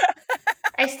mean?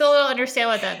 I still don't understand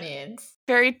what that means.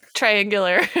 Very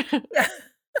triangular.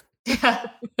 Yeah, Right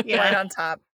yeah, on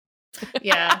top.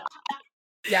 yeah.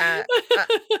 Yeah.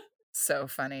 So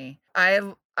funny. I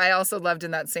also loved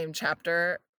in that same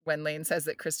chapter when Lane says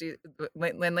that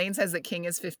when Lane says that King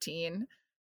is 15,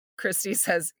 Christie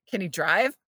says, "Can he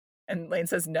drive?" And Lane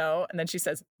says no, and then she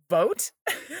says, "Vote?"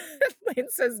 Lane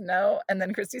says no, and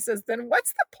then Christie says, "Then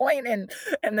what's the point?"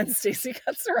 And then Stacy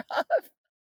cuts her off.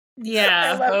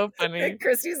 Yeah. I love So funny. that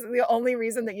Christie's the only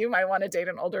reason that you might want to date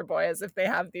an older boy is if they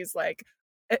have these like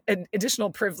additional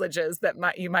privileges that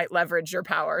you might leverage your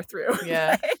power through.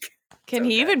 Yeah. Like, Can so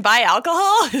he good. even buy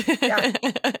alcohol? Yeah.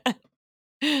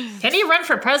 Can he run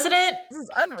for president? This is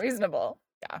unreasonable.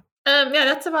 Yeah. Yeah,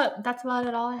 that's about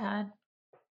it all I had.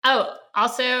 Oh,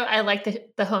 also I like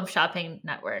the Home Shopping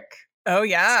Network. Oh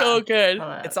yeah. So good.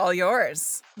 It's all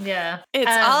yours. Yeah. It's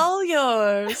all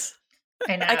yours.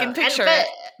 I know. I can picture but, it.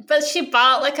 But she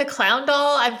bought like a clown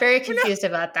doll. I'm very confused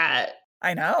about that.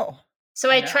 I know. So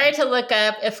I I know. tried to look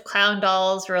up if clown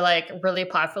dolls were like really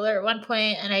popular at one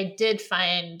point, and I did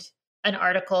find an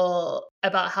article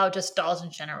about how just dolls in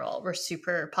general were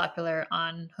super popular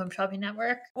on Home Shopping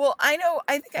Network. Well, I think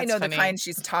I That's know funny. the kind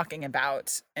she's talking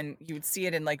about, and you would see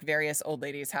it in like various old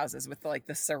ladies' houses with like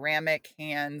the ceramic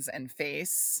hands and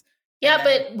face. Yeah, And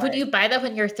then, but would like- you buy that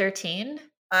when you're 13?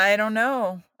 I don't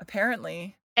know.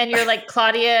 Apparently. And you're like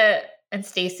Claudia and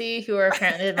Stacy, who are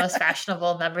apparently the most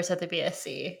fashionable members of the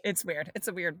BSC. It's weird. It's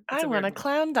a weird. I want a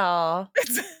clown doll.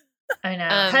 I know.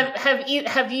 Um,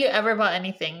 Have you ever bought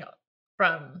anything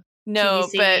from No,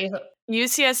 QVC? but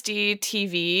UCSD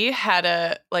TV had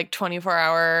a like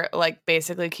 24-hour like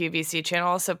basically QVC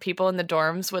channel, so people in the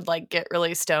dorms would like get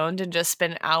really stoned and just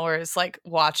spend hours like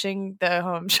watching the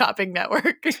Home Shopping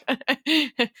Network.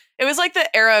 It was like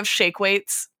the era of shake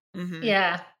weights. Mhm.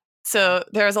 Yeah. So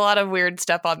there was a lot of weird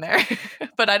stuff on there.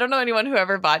 But I don't know anyone who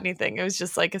ever bought anything. It was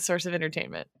just like a source of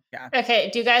entertainment. Okay.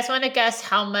 Do you guys want to guess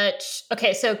how much?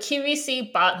 Okay, so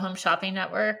QVC bought Home Shopping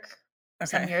Network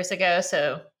some Okay. years ago.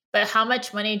 So, but how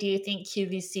much money do you think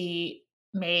QVC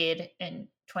made in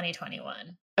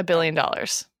 2021? $1 billion.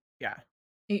 Yeah.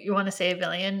 You want to say $1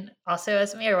 billion also,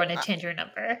 Esme, or want to change your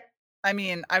number? I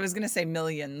mean, I was gonna say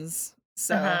millions,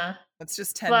 so Uh-huh. that's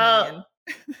just 10 Well, million.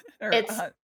 Or it's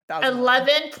 1,000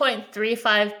 million.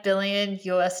 $11.35 billion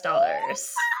US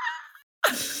dollars.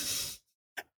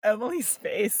 Emily's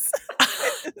face.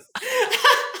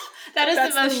 That is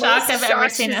That's the most shocked I've ever shock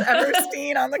seen. she's ever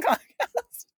seen on the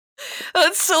podcast.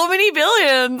 That's so many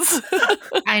billions.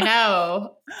 I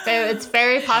know. So it's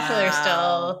very popular Wow.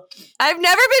 still. I've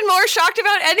never been more shocked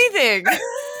about anything.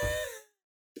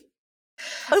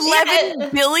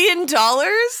 $11 billion?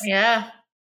 Yeah.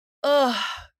 Ugh,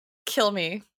 kill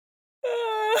me.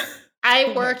 I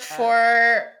my worked God.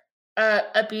 for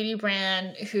a beauty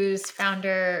brand whose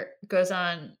founder goes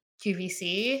on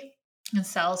QVC and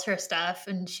sells her stuff.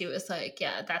 And she was like,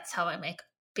 yeah, that's how I make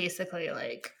basically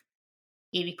like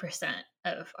 80%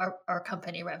 of our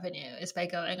company revenue is by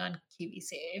going on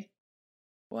QVC.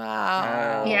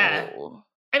 Wow. Yeah.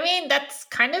 I mean, that's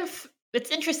kind of, it's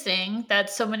interesting that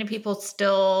so many people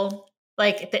still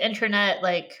like the internet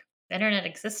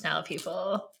exists now,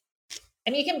 people.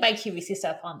 And you can buy QVC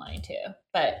stuff online too,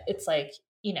 but it's like,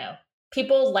 you know,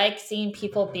 people like seeing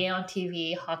people be on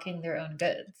TV hawking their own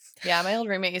goods. Yeah, my old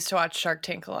roommate used to watch Shark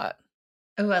Tank a lot.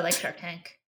 Oh, I like Shark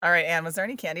Tank. All right, Anne, was there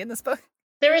any candy in this book?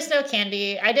 There was no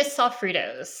candy. I just saw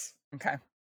Fritos. Okay.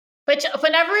 Which,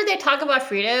 whenever they talk about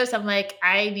Fritos, I'm like,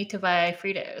 I need to buy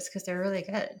Fritos because they're really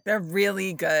good. They're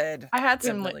really good. I had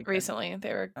They're some really good. recently.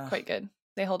 They were Ugh. quite good.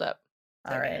 They hold up.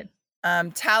 All They're right.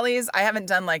 good. Tallies. I haven't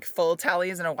done like full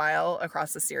tallies in a while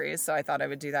across the series, so I thought I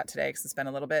would do that today because it's been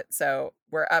a little bit. So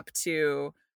we're up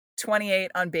to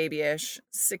 28 on Babyish,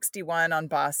 61 on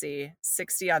Bossy,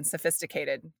 60 on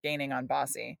Sophisticated, gaining on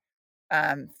Bossy,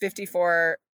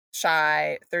 54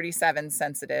 Shy, 37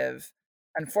 Sensitive.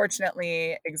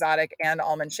 Unfortunately, Exotic and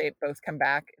Almond Shaped both come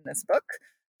back in this book.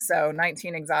 So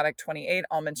 19 Exotic, 28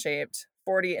 Almond Shaped,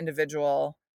 40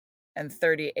 Individual, and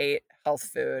 38 Health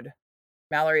Food.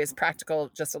 Mallory is Practical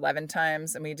just 11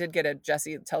 times. And we did get a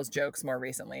Jessie Tells Jokes more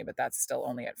recently, but that's still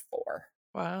only at 4.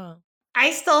 Wow.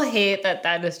 I still hate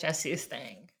that is Jesse's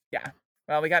thing.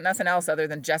 Well, we got nothing else other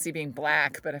than Jessie being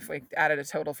black, but if we added a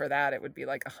total for that, it would be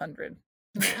like 100.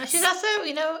 Yeah, she's also,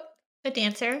 you know, a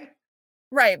dancer.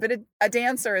 Right, but a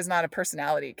dancer is not a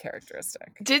personality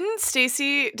characteristic. Didn't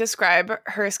Stacy describe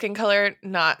her skin color,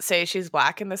 not say she's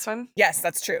black in this one? Yes,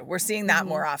 that's true. We're seeing that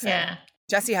more often. Yeah.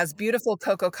 Jessie has beautiful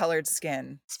cocoa-colored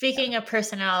skin. Speaking of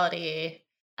personality,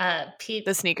 Pete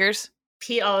The sneakers?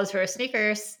 always wears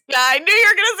sneakers. Yeah, I knew you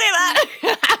were going to say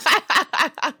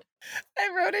that. I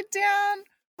wrote it down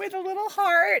with a little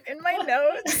heart in my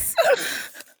notes.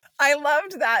 I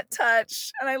loved that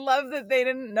touch, and I love that they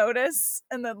didn't notice,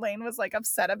 and that Lane was like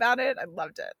upset about it. I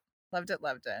loved it,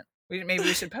 loved it. Maybe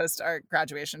we should post our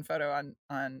graduation photo on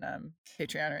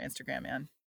Patreon or Instagram, man.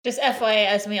 Just FYI,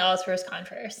 Esme always wears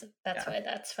Converse. That's Yeah. why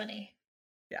that's funny.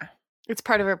 It's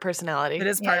part of her personality. It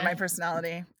is part of Yeah. my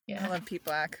personality. I Yeah. love Pete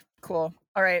Black. Cool.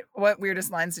 All right, what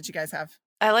weirdest lines did you guys have?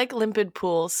 I like limpid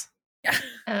pools. Yeah.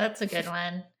 Oh, that's a good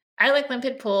one. I like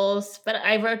limpid pools, but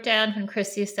I wrote down when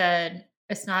Christy said,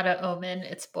 "It's not an omen,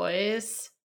 it's boys."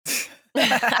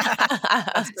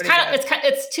 That's pretty good.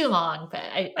 It's too long, but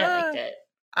I liked it.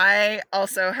 I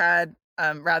also had,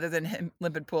 rather than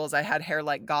limpid pools, I had hair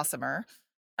like gossamer.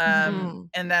 Mhm.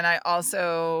 And then I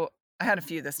had a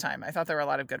few this time. I thought there were a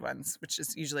lot of good ones, which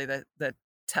is usually the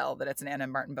tell that it's an Anna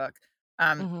Martin book.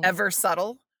 Mhm. Ever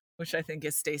Subtle, which I think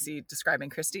is Stacy describing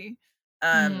Christy.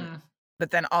 Mm.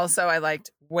 But then also I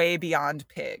liked Way Beyond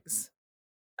Pigs,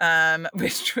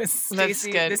 which was That's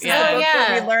Stacy. good, This is yeah. the book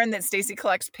where Yeah. we learned that Stacy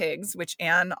collects pigs, which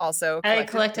Anne also I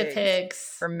collected pigs.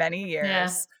 for many years.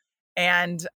 Yeah.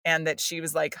 And that she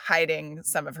was like hiding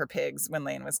some of her pigs when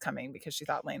Lane was coming because she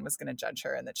thought Lane was going to judge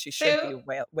her and that she should So-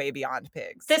 be way beyond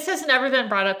pigs. This has never been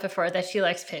brought up before that she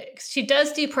likes pigs. She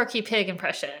does do Porky Pig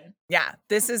impression. Yeah,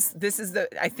 this is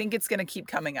I think it's going to keep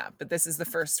coming up, but this is the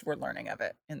first we're learning of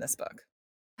it in this book.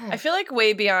 I feel like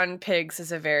Way Beyond Pigs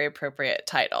is a very appropriate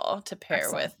title to pair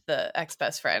Excellent. with the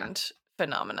ex-best friend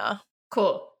phenomena.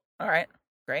 Cool. All right,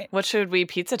 great. What should we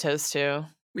pizza toast to?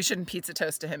 We shouldn't pizza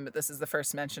toast to him, but this is the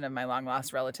first mention of my long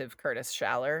lost relative Curtis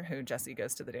Schaller, who Jessie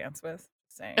goes to the dance with.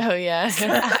 Saying. Oh, yeah.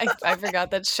 I forgot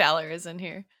that Schaller is in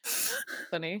here.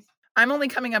 Funny. I'm only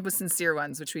coming up with sincere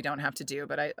ones, which we don't have to do,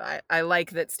 but I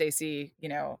like that Stacy, you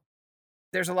know,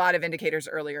 there's a lot of indicators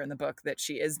earlier in the book that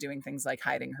she is doing things like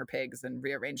hiding her pigs and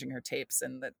rearranging her tapes,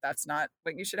 and that's not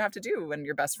what you should have to do when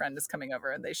your best friend is coming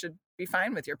over, and they should be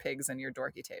fine with your pigs and your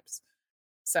dorky tapes.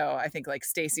 So I think like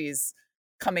Stacy's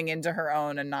coming into her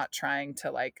own and not trying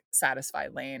to like satisfy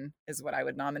Lane is what I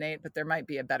would nominate, but there might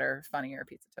be a better, funnier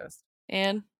pizza toast.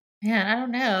 Anne? Yeah, I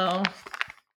don't know.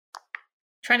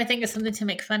 Trying to think of something to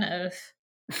make fun of.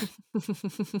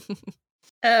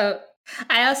 Oh,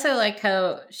 I also like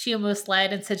how she almost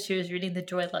lied and said she was reading the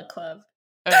Joy Luck Club.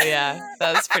 Oh, yeah.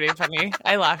 That was pretty funny.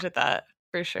 I laughed at that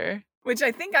for sure. Which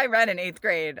I think I read in 8th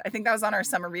grade. I think that was on our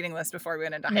summer reading list before we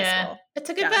went into high school. It's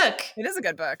a good Yeah. book. It is a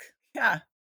good book. Yeah.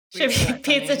 Should We- be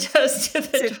pizza toast to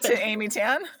the to Amy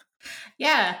Tan.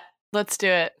 Yeah. Let's do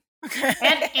it.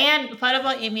 And what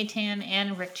about Amy Tan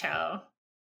and Rick Chow?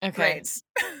 Okay. Great.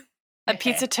 A Okay.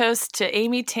 pizza toast to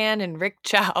Amy Tan and Rick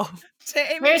Chow.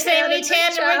 Here's Amy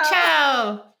Tan and Rick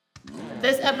Chow.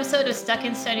 This episode of Stuck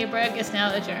in Stony Brook is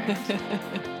now adjourned.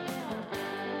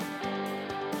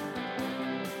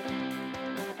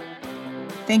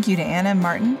 Thank you to Anna and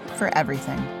Martin for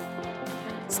everything.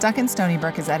 Stuck in Stony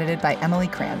Brook is edited by Emily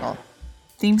Crandall.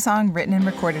 Theme song written and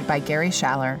recorded by Gary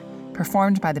Schaller,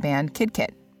 performed by the band Kid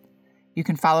Kit. You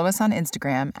can follow us on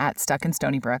Instagram at Stuck in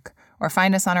Stony Brook or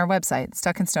find us on our website,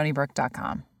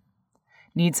 stuckinstonybrook.com.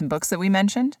 Need some books that we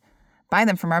mentioned? Buy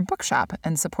them from our bookshop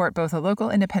and support both a local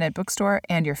independent bookstore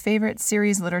and your favorite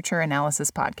series literature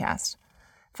analysis podcast.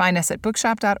 Find us at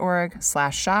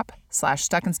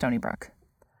bookshop.org/shop/stuckinstonybrook.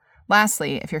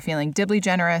 Lastly, if you're feeling dibbly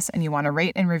generous and you want to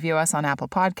rate and review us on Apple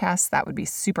Podcasts, that would be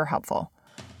super helpful.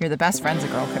 You're the best friends a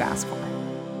girl could ask for.